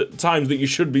than the times that you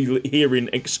should be hearing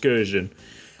excursion.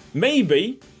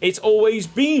 Maybe it's always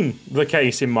been the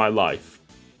case in my life,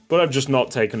 but I've just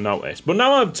not taken notice. But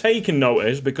now I've taken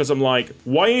notice because I'm like,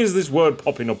 why is this word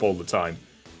popping up all the time?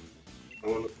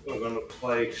 I'm gonna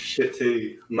play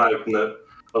shitty magnet.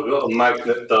 I've got a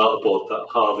magnet dartboard that I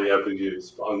hardly ever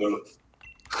use, but I'm gonna...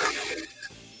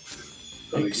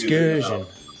 Excursion.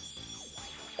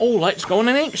 Oh, let's go on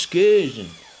an excursion.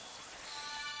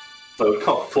 So we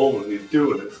can't formally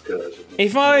do an excursion.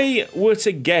 If I were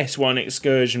to guess what an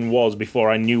excursion was before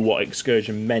I knew what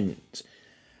excursion meant,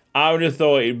 I would have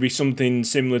thought it'd be something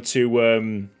similar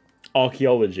to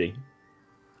archaeology.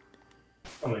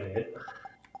 I mean,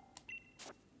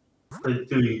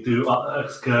 do you do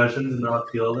excursions in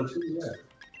archaeology? Yeah.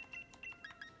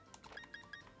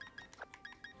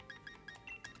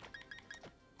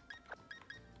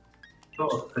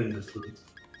 What a thing this is.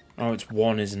 Oh, it's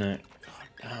one, isn't it? God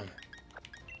damn.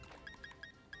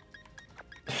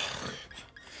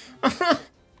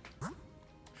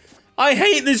 I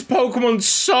hate this Pokemon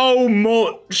so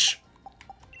much.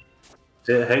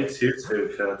 It hates you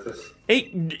too, Curtis.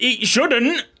 It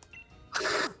shouldn't.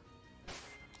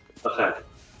 Okay.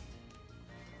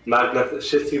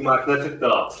 Shitty magnetic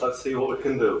darts. Let's see what we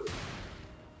can do.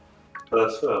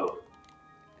 First row.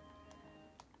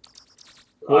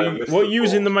 What are you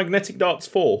using the magnetic darts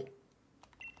for?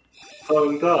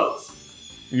 Throwing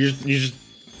darts. You're just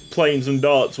playing some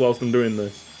darts whilst I'm doing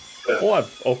this. Yeah. Oh,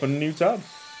 I've opened a new tab.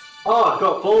 Oh, I've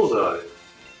got bullseye.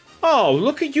 Oh,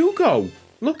 look at you go.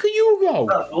 Look at you go. Is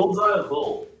that bullseye or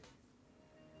bull?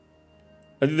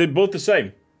 Are they both the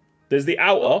same? There's the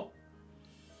outer.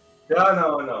 Yeah, I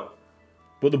know.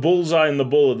 But the bullseye and the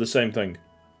bull are the same thing.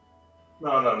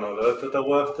 No. They're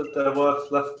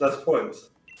worth less points.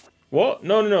 What?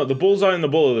 No. The bullseye and the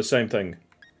bull are the same thing.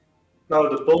 No,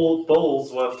 the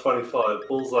bull's worth 25.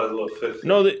 Bullseye's worth 50.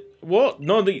 No, what?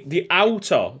 No, the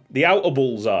outer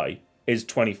bullseye is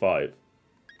 25.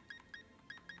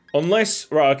 Unless,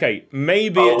 right, okay,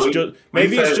 maybe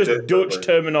it's just Dutch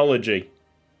terminology.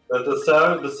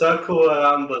 The circle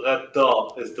around the red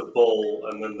dot is the bull,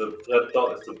 and then the red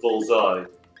dot is the bullseye.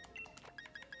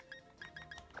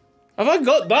 Have I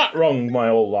got that wrong my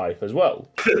whole life as well?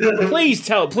 Please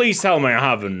tell me I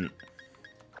haven't.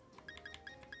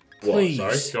 Please.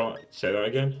 What? Sorry, say that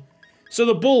again. So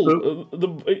the bull,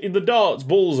 in the darts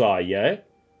bullseye, yeah?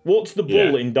 What's the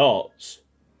bull in darts?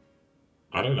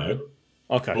 I don't know.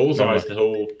 Okay. Bullseye is the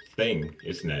whole thing,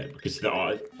 isn't it? Because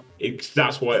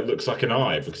that's why it looks like an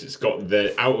eye, because it's got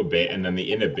the outer bit and then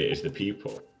the inner bit is the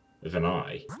pupil of an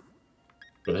eye.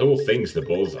 But the whole thing's the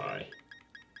bullseye.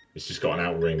 It's just got an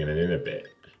outer ring and an inner bit.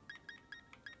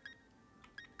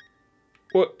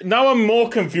 Well, now I'm more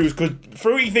confused because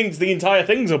Fruity thinks the entire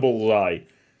thing's a bullseye.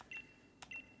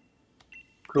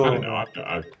 Cool. I don't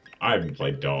know. I haven't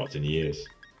played darts in years.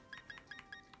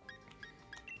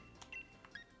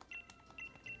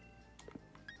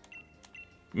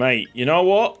 Mate, you know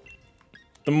what?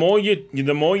 The more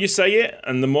you say it,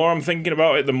 and the more I'm thinking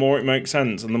about it, the more it makes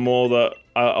sense, and the more that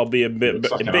I'll be a bit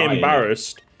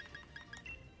embarrassed.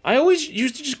 I always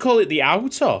used to just call it the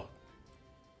outer.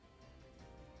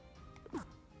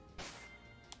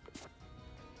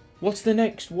 What's the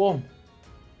next one?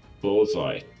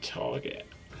 Bullseye target.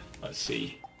 Let's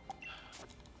see.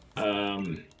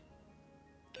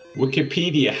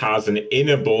 Wikipedia has an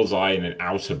inner bullseye and an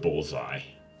outer bullseye.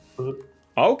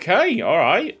 Okay,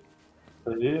 alright.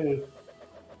 Yeah.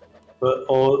 But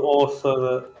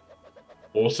also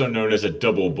Also known as a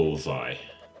double bullseye.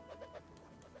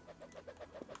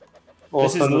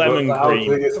 This is lemon the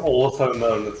cream. outing is also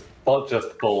known as not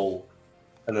just bull,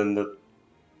 and then the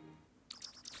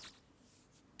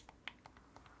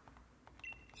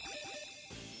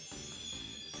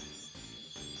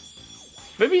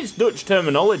Maybe it's Dutch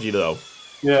terminology though.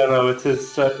 yeah, no, it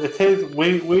is. It is.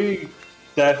 We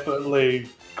definitely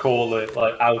call it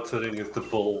like outering is the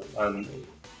bull, and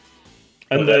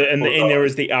the inner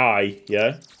is the eye.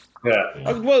 Yeah.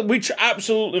 yeah. Well, which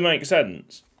absolutely makes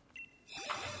sense.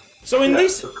 So in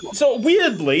this, so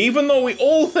weirdly, even though we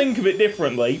all think of it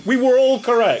differently, we were all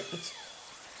correct.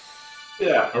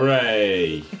 Yeah.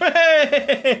 Hooray!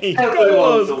 Hey,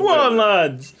 go on,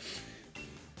 lads.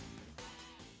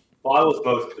 Well, I was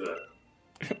most correct.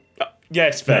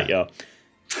 Yes, fair, yeah.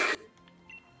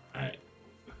 Alright.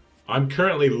 I'm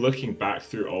currently looking back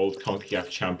through old CONCACAF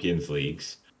Champions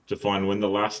Leagues to find when the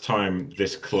last time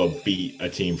this club beat a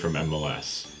team from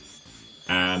MLS.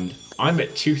 And I'm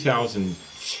at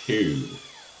 2002,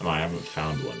 and I haven't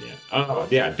found one yet. Oh,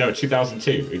 yeah, no,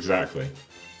 2002, exactly.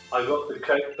 I got the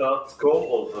cake dart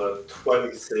score of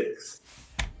 26.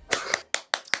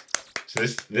 So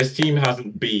this team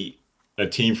hasn't beat a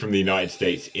team from the United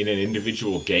States in an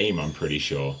individual game, I'm pretty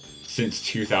sure, since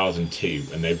 2002,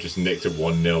 and they've just nicked a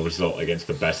 1-0 result against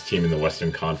the best team in the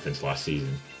Western Conference last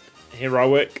season.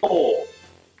 Heroic. Oh,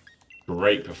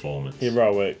 Great performance.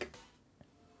 Heroic.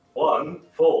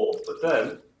 1-4, but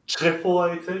then triple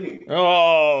 18.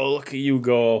 Oh, look at you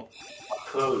go. I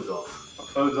froze off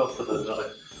for the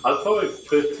night. I'm probably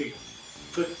pretty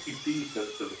decent.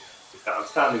 I'm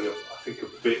standing up, I think, a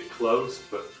bit close,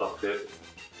 but fuck it.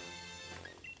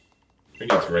 I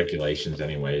think it's regulations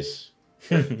anyways.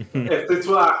 If this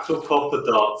were actual proper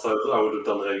darts, I would have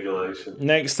done regulation.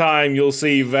 Next time you'll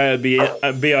see there be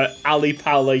a Ali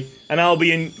Pally, and I'll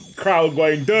be in crowd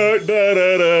going da da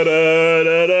da da da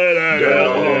da da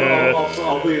da.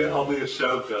 I'll be a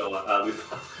showgirl at Ali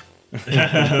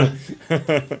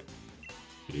Pally.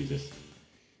 Jesus.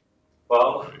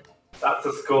 Well, that's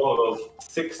a score of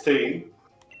 16.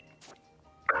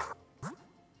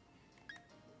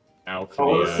 I want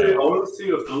to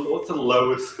see what's the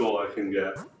lowest score I can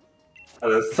get.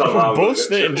 And then somehow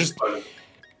Bust it and just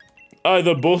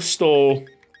either bust or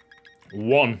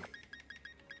 1.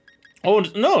 Oh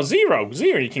no, 0.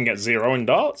 0. You can get 0 in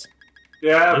darts.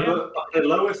 Yeah, but the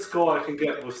lowest score I can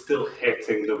get was still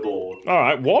hitting the board. All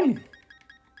right, 1.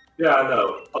 Yeah, I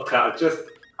know. Okay, I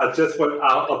just went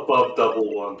out above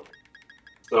double 1,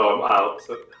 so I'm out.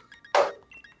 So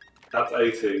that's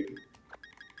 18.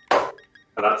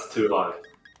 And that's too high.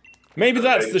 Maybe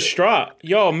that's the strat.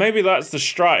 Yo, maybe that's the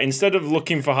strat. Instead of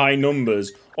looking for high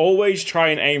numbers, always try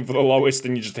and aim for the lowest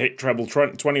and you just hit treble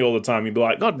 20 all the time. You'd be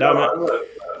like, God damn it.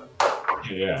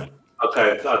 Yeah.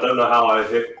 Okay, I don't know how I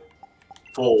hit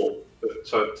 4, but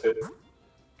tried to hit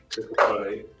triple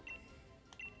 20.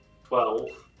 12.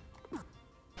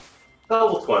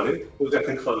 Double 20, we're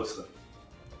getting closer.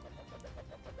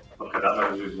 Okay, that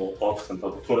might be more off than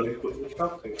double 20, but it's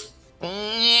nothing.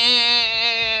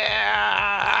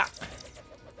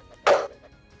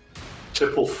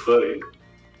 Triple 3.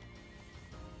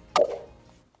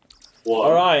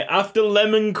 All right, after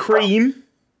lemon cream,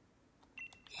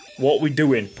 what we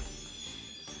doing?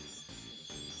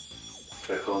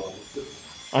 Okay, hold on.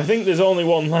 I think there's only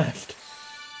one left.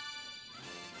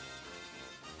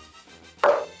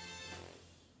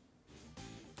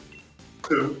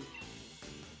 Two.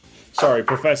 Sorry,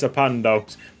 Professor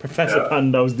Pandos. Professor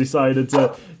Pandos decided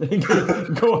to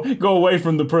go away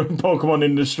from the Pokemon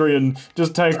industry and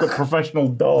just take up professional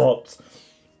darts.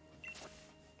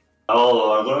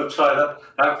 Oh, I'm gonna try that.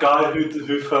 That guy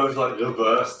who throws like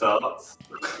reverse darts.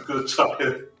 I'm gonna try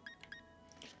it.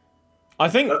 I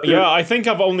think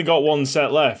I've only got one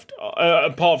set left,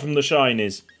 apart from the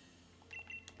shinies,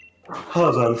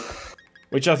 Hold on.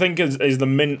 which I think is the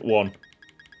mint one.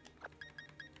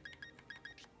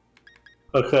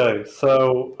 Okay,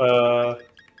 so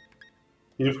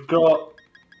you've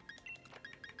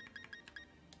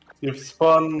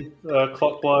spun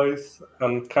clockwise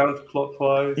and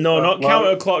counterclockwise. No, not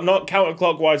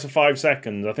counterclockwise for 5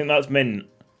 seconds. I think that's mint.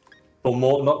 For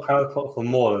more, not counterclock for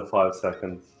more than 5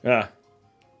 seconds. Yeah.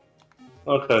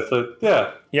 Okay, so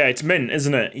yeah. Yeah, it's mint,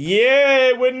 isn't it?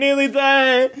 Yeah, we're nearly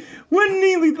there. We're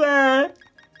nearly there.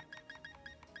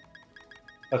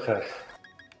 Okay.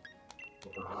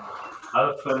 I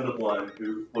had a friend of mine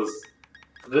who was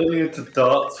really into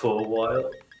darts for a while.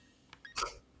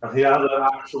 And he had an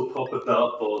actual proper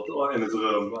dartboard in his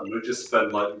room, and we just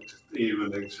spent like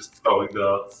evenings just throwing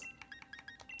darts.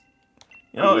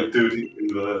 You know, we do the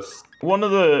inverse. one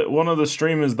of the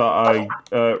streamers that I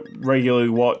regularly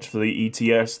watch for the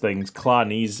ETS things, Clan,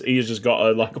 he's just got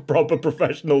a proper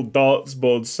professional darts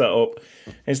board set up.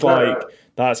 It's like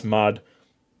that's mad.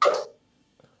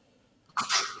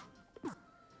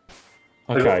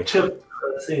 Okay.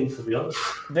 Seems to be honest.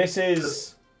 This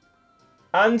is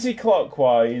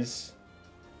anti-clockwise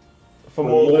for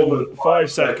more than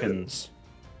 5 seconds.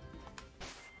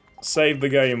 Save the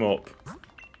game up.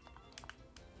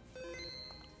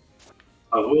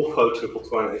 I will play triple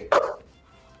 20. I don't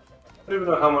even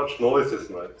know how much noise this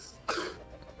makes.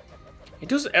 It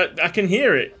does. I can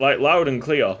hear it loud and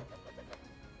clear.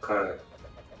 Okay.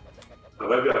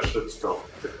 Maybe I should stop.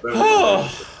 Oh,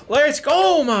 let's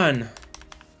go, man!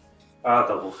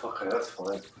 Double. Okay, that's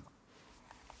fine.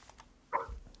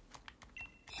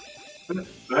 It's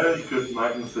very good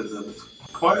magnetism. It's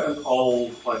quite an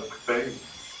old thing.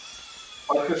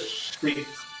 Like a sheet.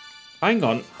 Hang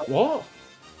on. What?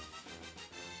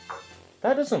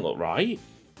 That doesn't look right.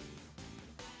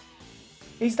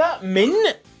 Is that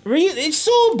mint? Really? It's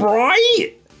so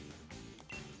bright!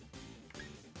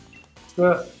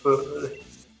 A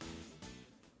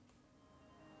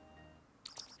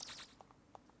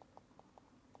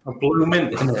blue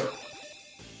mint in it.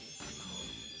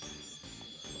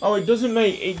 Oh, it doesn't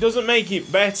make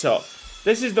it better.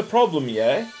 This is the problem,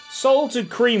 yeah? Salted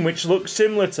cream, which looks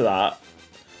similar to that,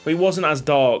 but it wasn't as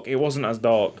dark.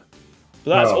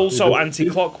 But that's also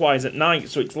anti-clockwise at night,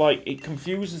 so it's it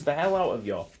confuses the hell out of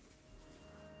you.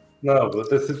 No, but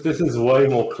this is way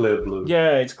more clear blue.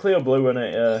 Yeah, it's clear blue in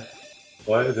it, yeah.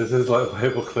 Right, this is way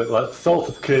more clear.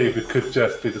 Salted cream, it could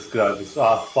just be described as,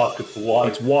 fuck, it's white.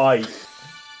 It's white.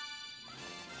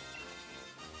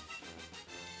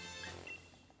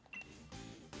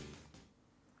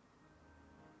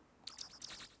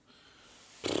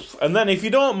 And then, if you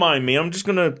don't mind me, I'm just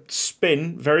gonna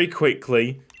spin very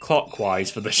quickly clockwise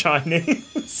for the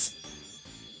shinies.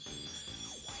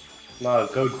 No,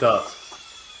 go dusk.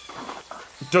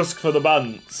 Dusk for the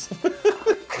bants.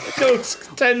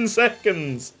 Dusk, 10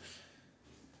 seconds.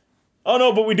 Oh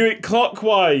no, but we do it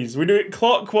clockwise. We do it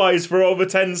clockwise for over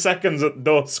 10 seconds at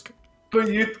dusk.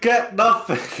 But you'd get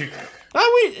nothing.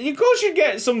 Of course you'd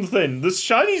get something. The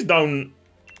shinies don't.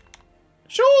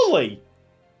 Surely.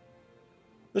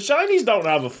 The shinies don't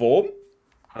have a form.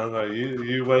 Okay,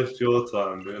 you waste your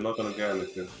time, but you're not gonna get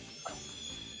anything.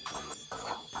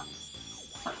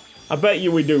 I bet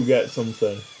you we do get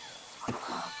something.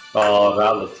 Oh,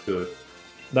 that looks good.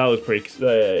 That looks pretty...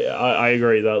 Yeah, I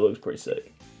agree, that looks pretty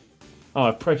sick. Oh,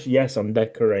 I pressed yes on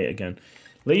decorate again.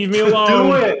 Leave me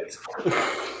alone! Do it!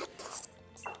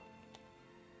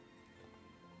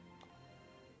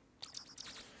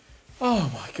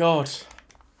 Oh my god.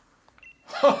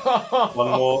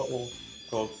 One more... Oh,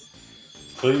 God.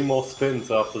 3 more spins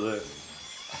after this.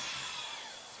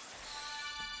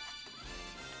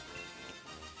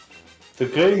 The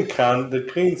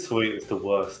green sweet is the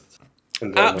worst.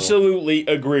 Absolutely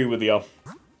agree with you.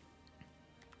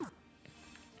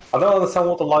 I don't understand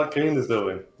what the light green is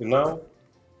doing, you know?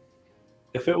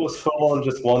 If it was full on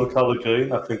just one color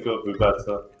green, I think it would be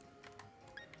better.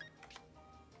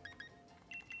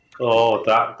 Oh,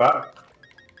 that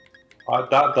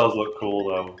does look cool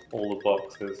though, all the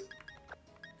boxes.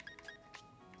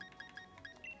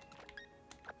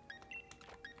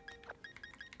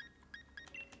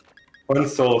 When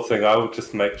sorting, I would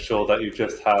just make sure that you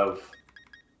just have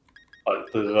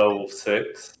the row of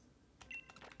 6.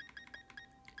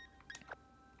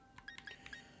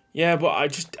 Yeah, but I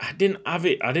didn't have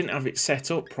it set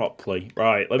up properly.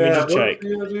 Right, let me just check.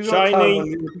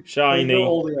 Shiny.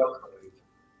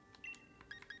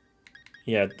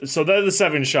 Yeah, so they're the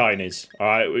 7 shinies.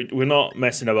 Alright, we're not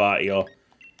messing about here.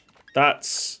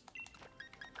 That's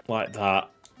like that.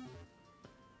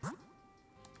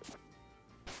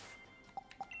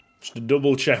 Just a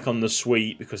double check on the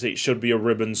sweet, because it should be a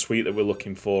ribbon sweet that we're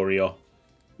looking for here.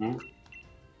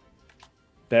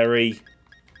 Berry.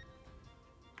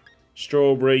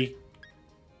 Strawberry.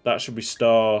 That should be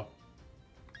star.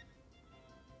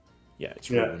 Yeah, it's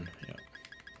ribbon. Yeah.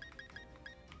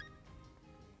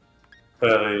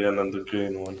 Berry and then the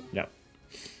green one. Yeah.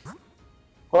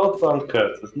 Well done,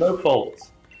 Curtis. No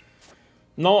faults.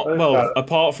 Not, very well, proud.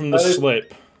 apart from the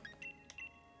slip.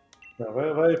 No,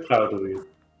 very proud of you.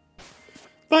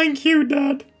 Thank you,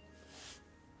 Dad.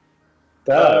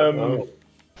 Dad,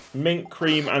 Mint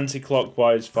cream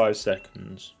anti-clockwise 5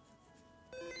 seconds.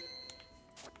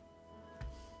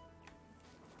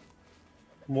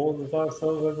 More than 5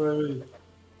 seconds, baby.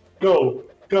 Go,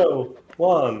 go.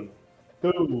 1,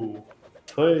 2,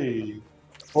 3,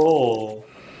 4,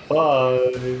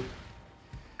 5.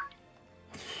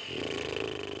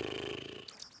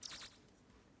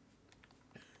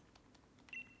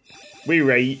 We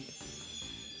rate.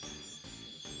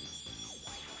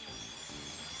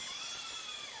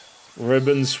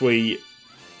 Ribbon sweet.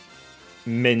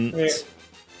 Mint. Yeah.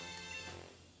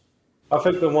 I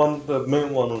think the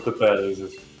mint one with the berries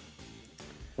is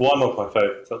one of my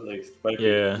favourites at least. Maybe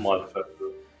Yeah. my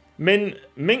favourite.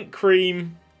 Mint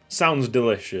cream sounds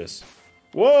delicious.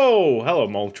 Whoa! Hello,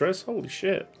 Moltres. Holy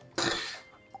shit.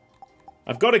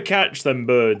 I've got to catch them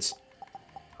birds.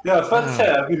 Yeah, I was about to say,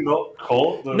 have you not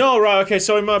caught them? No, right, okay,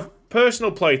 so in my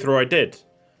personal playthrough I did.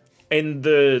 In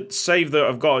the save that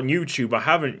I've got on YouTube, I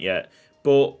haven't yet.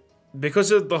 But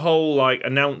because of the whole, like,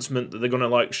 announcement that they're gonna,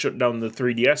 like, shut down the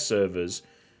 3DS servers,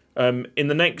 in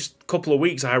the next couple of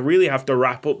weeks I really have to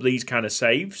wrap up these kind of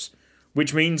saves,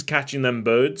 which means catching them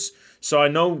birds. So I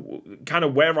know kind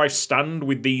of where I stand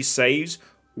with these saves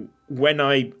when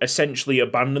I essentially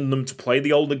abandon them to play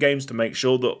the older games to make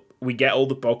sure that we get all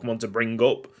the Pokemon to bring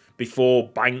up before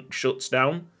Bank shuts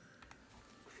down.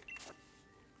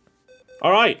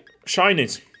 Alright,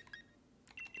 shinies.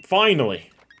 Finally.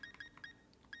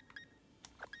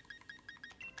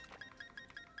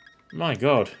 My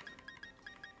god.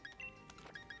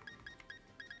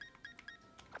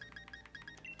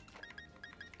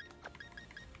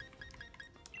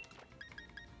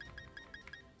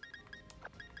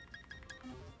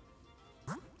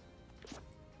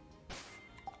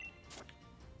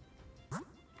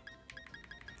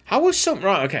 How was some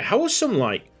How was some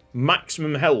like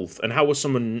maximum health and how was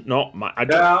some not?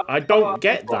 I don't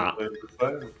get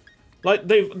that. Like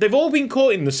they've all been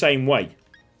caught in the same way.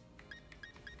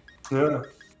 Yeah.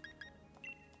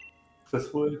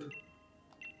 That's weird.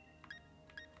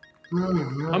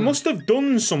 I must have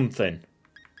done something.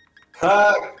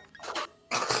 I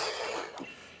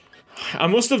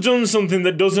must have done something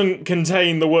that doesn't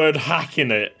contain the word hack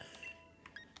in it.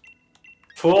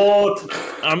 Fraud.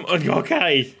 I'm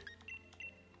okay.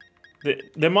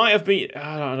 There might have been.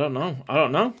 I don't know. I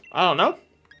don't know.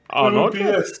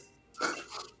 Yes.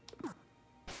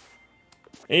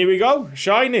 Here we go.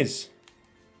 Shinies.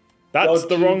 That's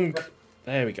the you- wrong.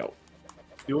 There we go.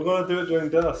 You were gonna do it during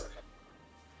dusk.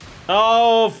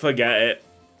 Oh, forget it.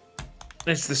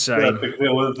 It's the Yeah, same. because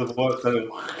it was the work then.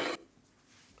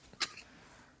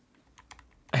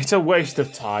 It's a waste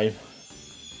of time.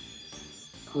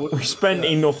 We spent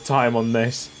enough time on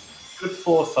this. Good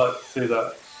foresight to see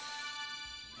that.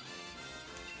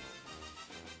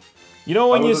 You know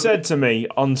when I you was- said to me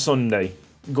on Sunday,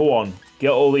 go on,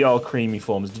 get all the all creamy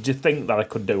forms, did you think that I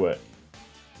could do it?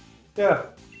 Yeah.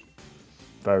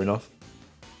 Fair enough.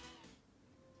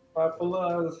 I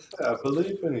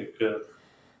believe in you, kid.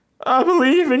 I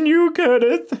believe in you,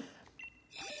 Curtis.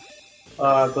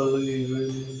 I believe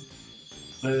in you.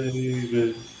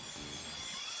 Baby.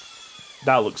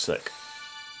 That looks sick.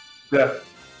 Yeah.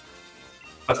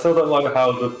 I still don't like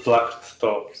how the black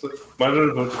stops. Imagine if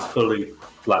it was just fully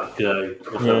black grey.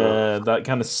 Yeah, that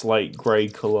kind of slate grey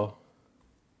colour.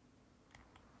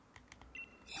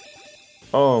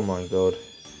 Oh my god.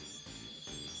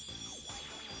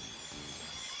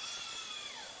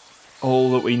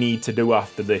 All that we need to do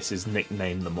after this is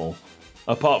nickname them all.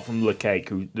 Apart from Le Cake,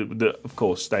 who of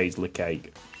course stays Le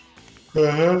Cake.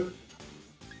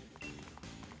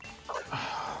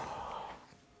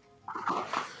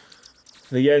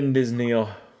 The end is near.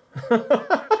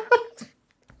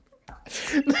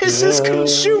 This has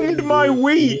consumed my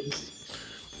week.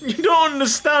 You don't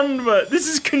understand, but this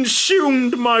has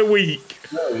consumed my week.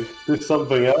 No, do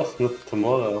something else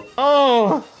tomorrow.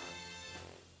 Oh.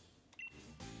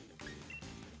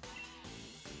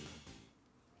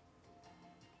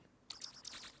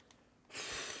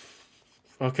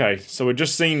 Okay, so we're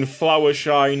just seeing Flower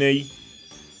Shiny.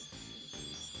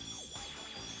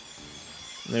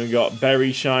 Then we got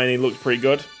Berry Shiny, looks pretty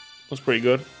good. Looks pretty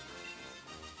good.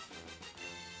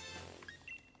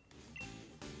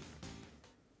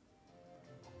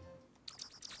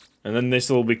 And then this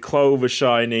will be Clover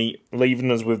Shiny,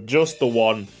 leaving us with just the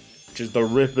one, which is the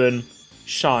Ribbon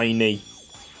Shiny.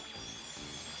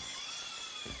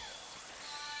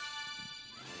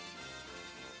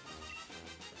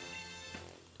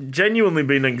 Genuinely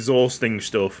been exhausting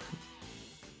stuff.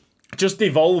 Just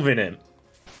evolving it.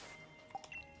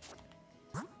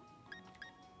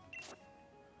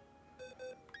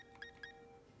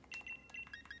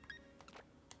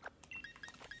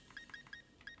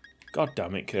 God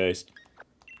damn it, Case.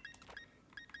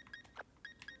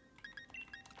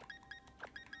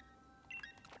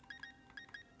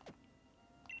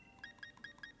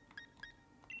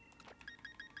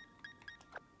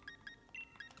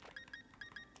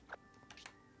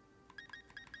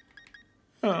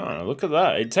 Oh, look at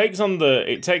that. It takes on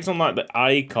like the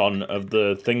icon of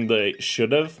the thing that it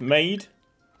should have made.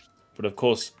 But of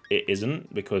course it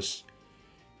isn't because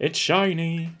it's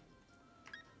shiny.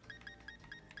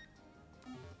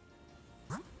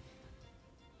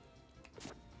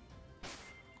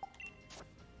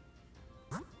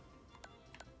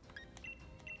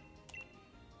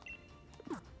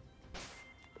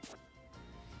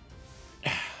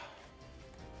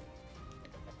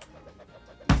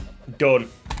 Done.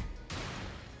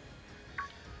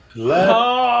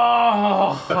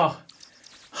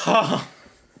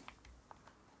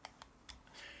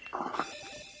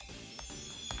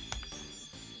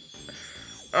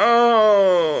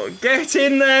 Oh, get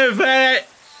in there, vet!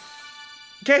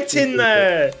 Get in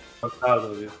there! I'm proud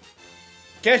of you.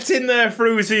 Get in there,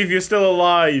 Fruity, if you're still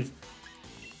alive.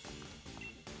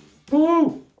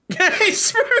 Woo! It's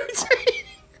Fruity!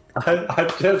 I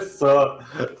just saw.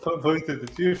 Pointed,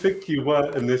 did you think you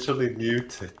were initially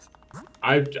muted?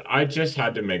 I just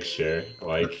had to make sure,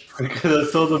 like. Because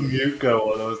I saw the mute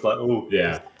go on, I was like, oh.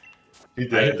 Yeah. He I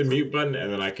did. hit the mute button,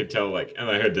 and then I could tell, like, and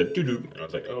I heard the doo-doo, and I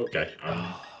was like, oh, okay.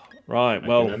 Right,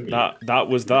 well, that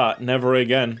was that. Never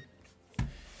again.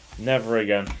 Never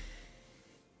again.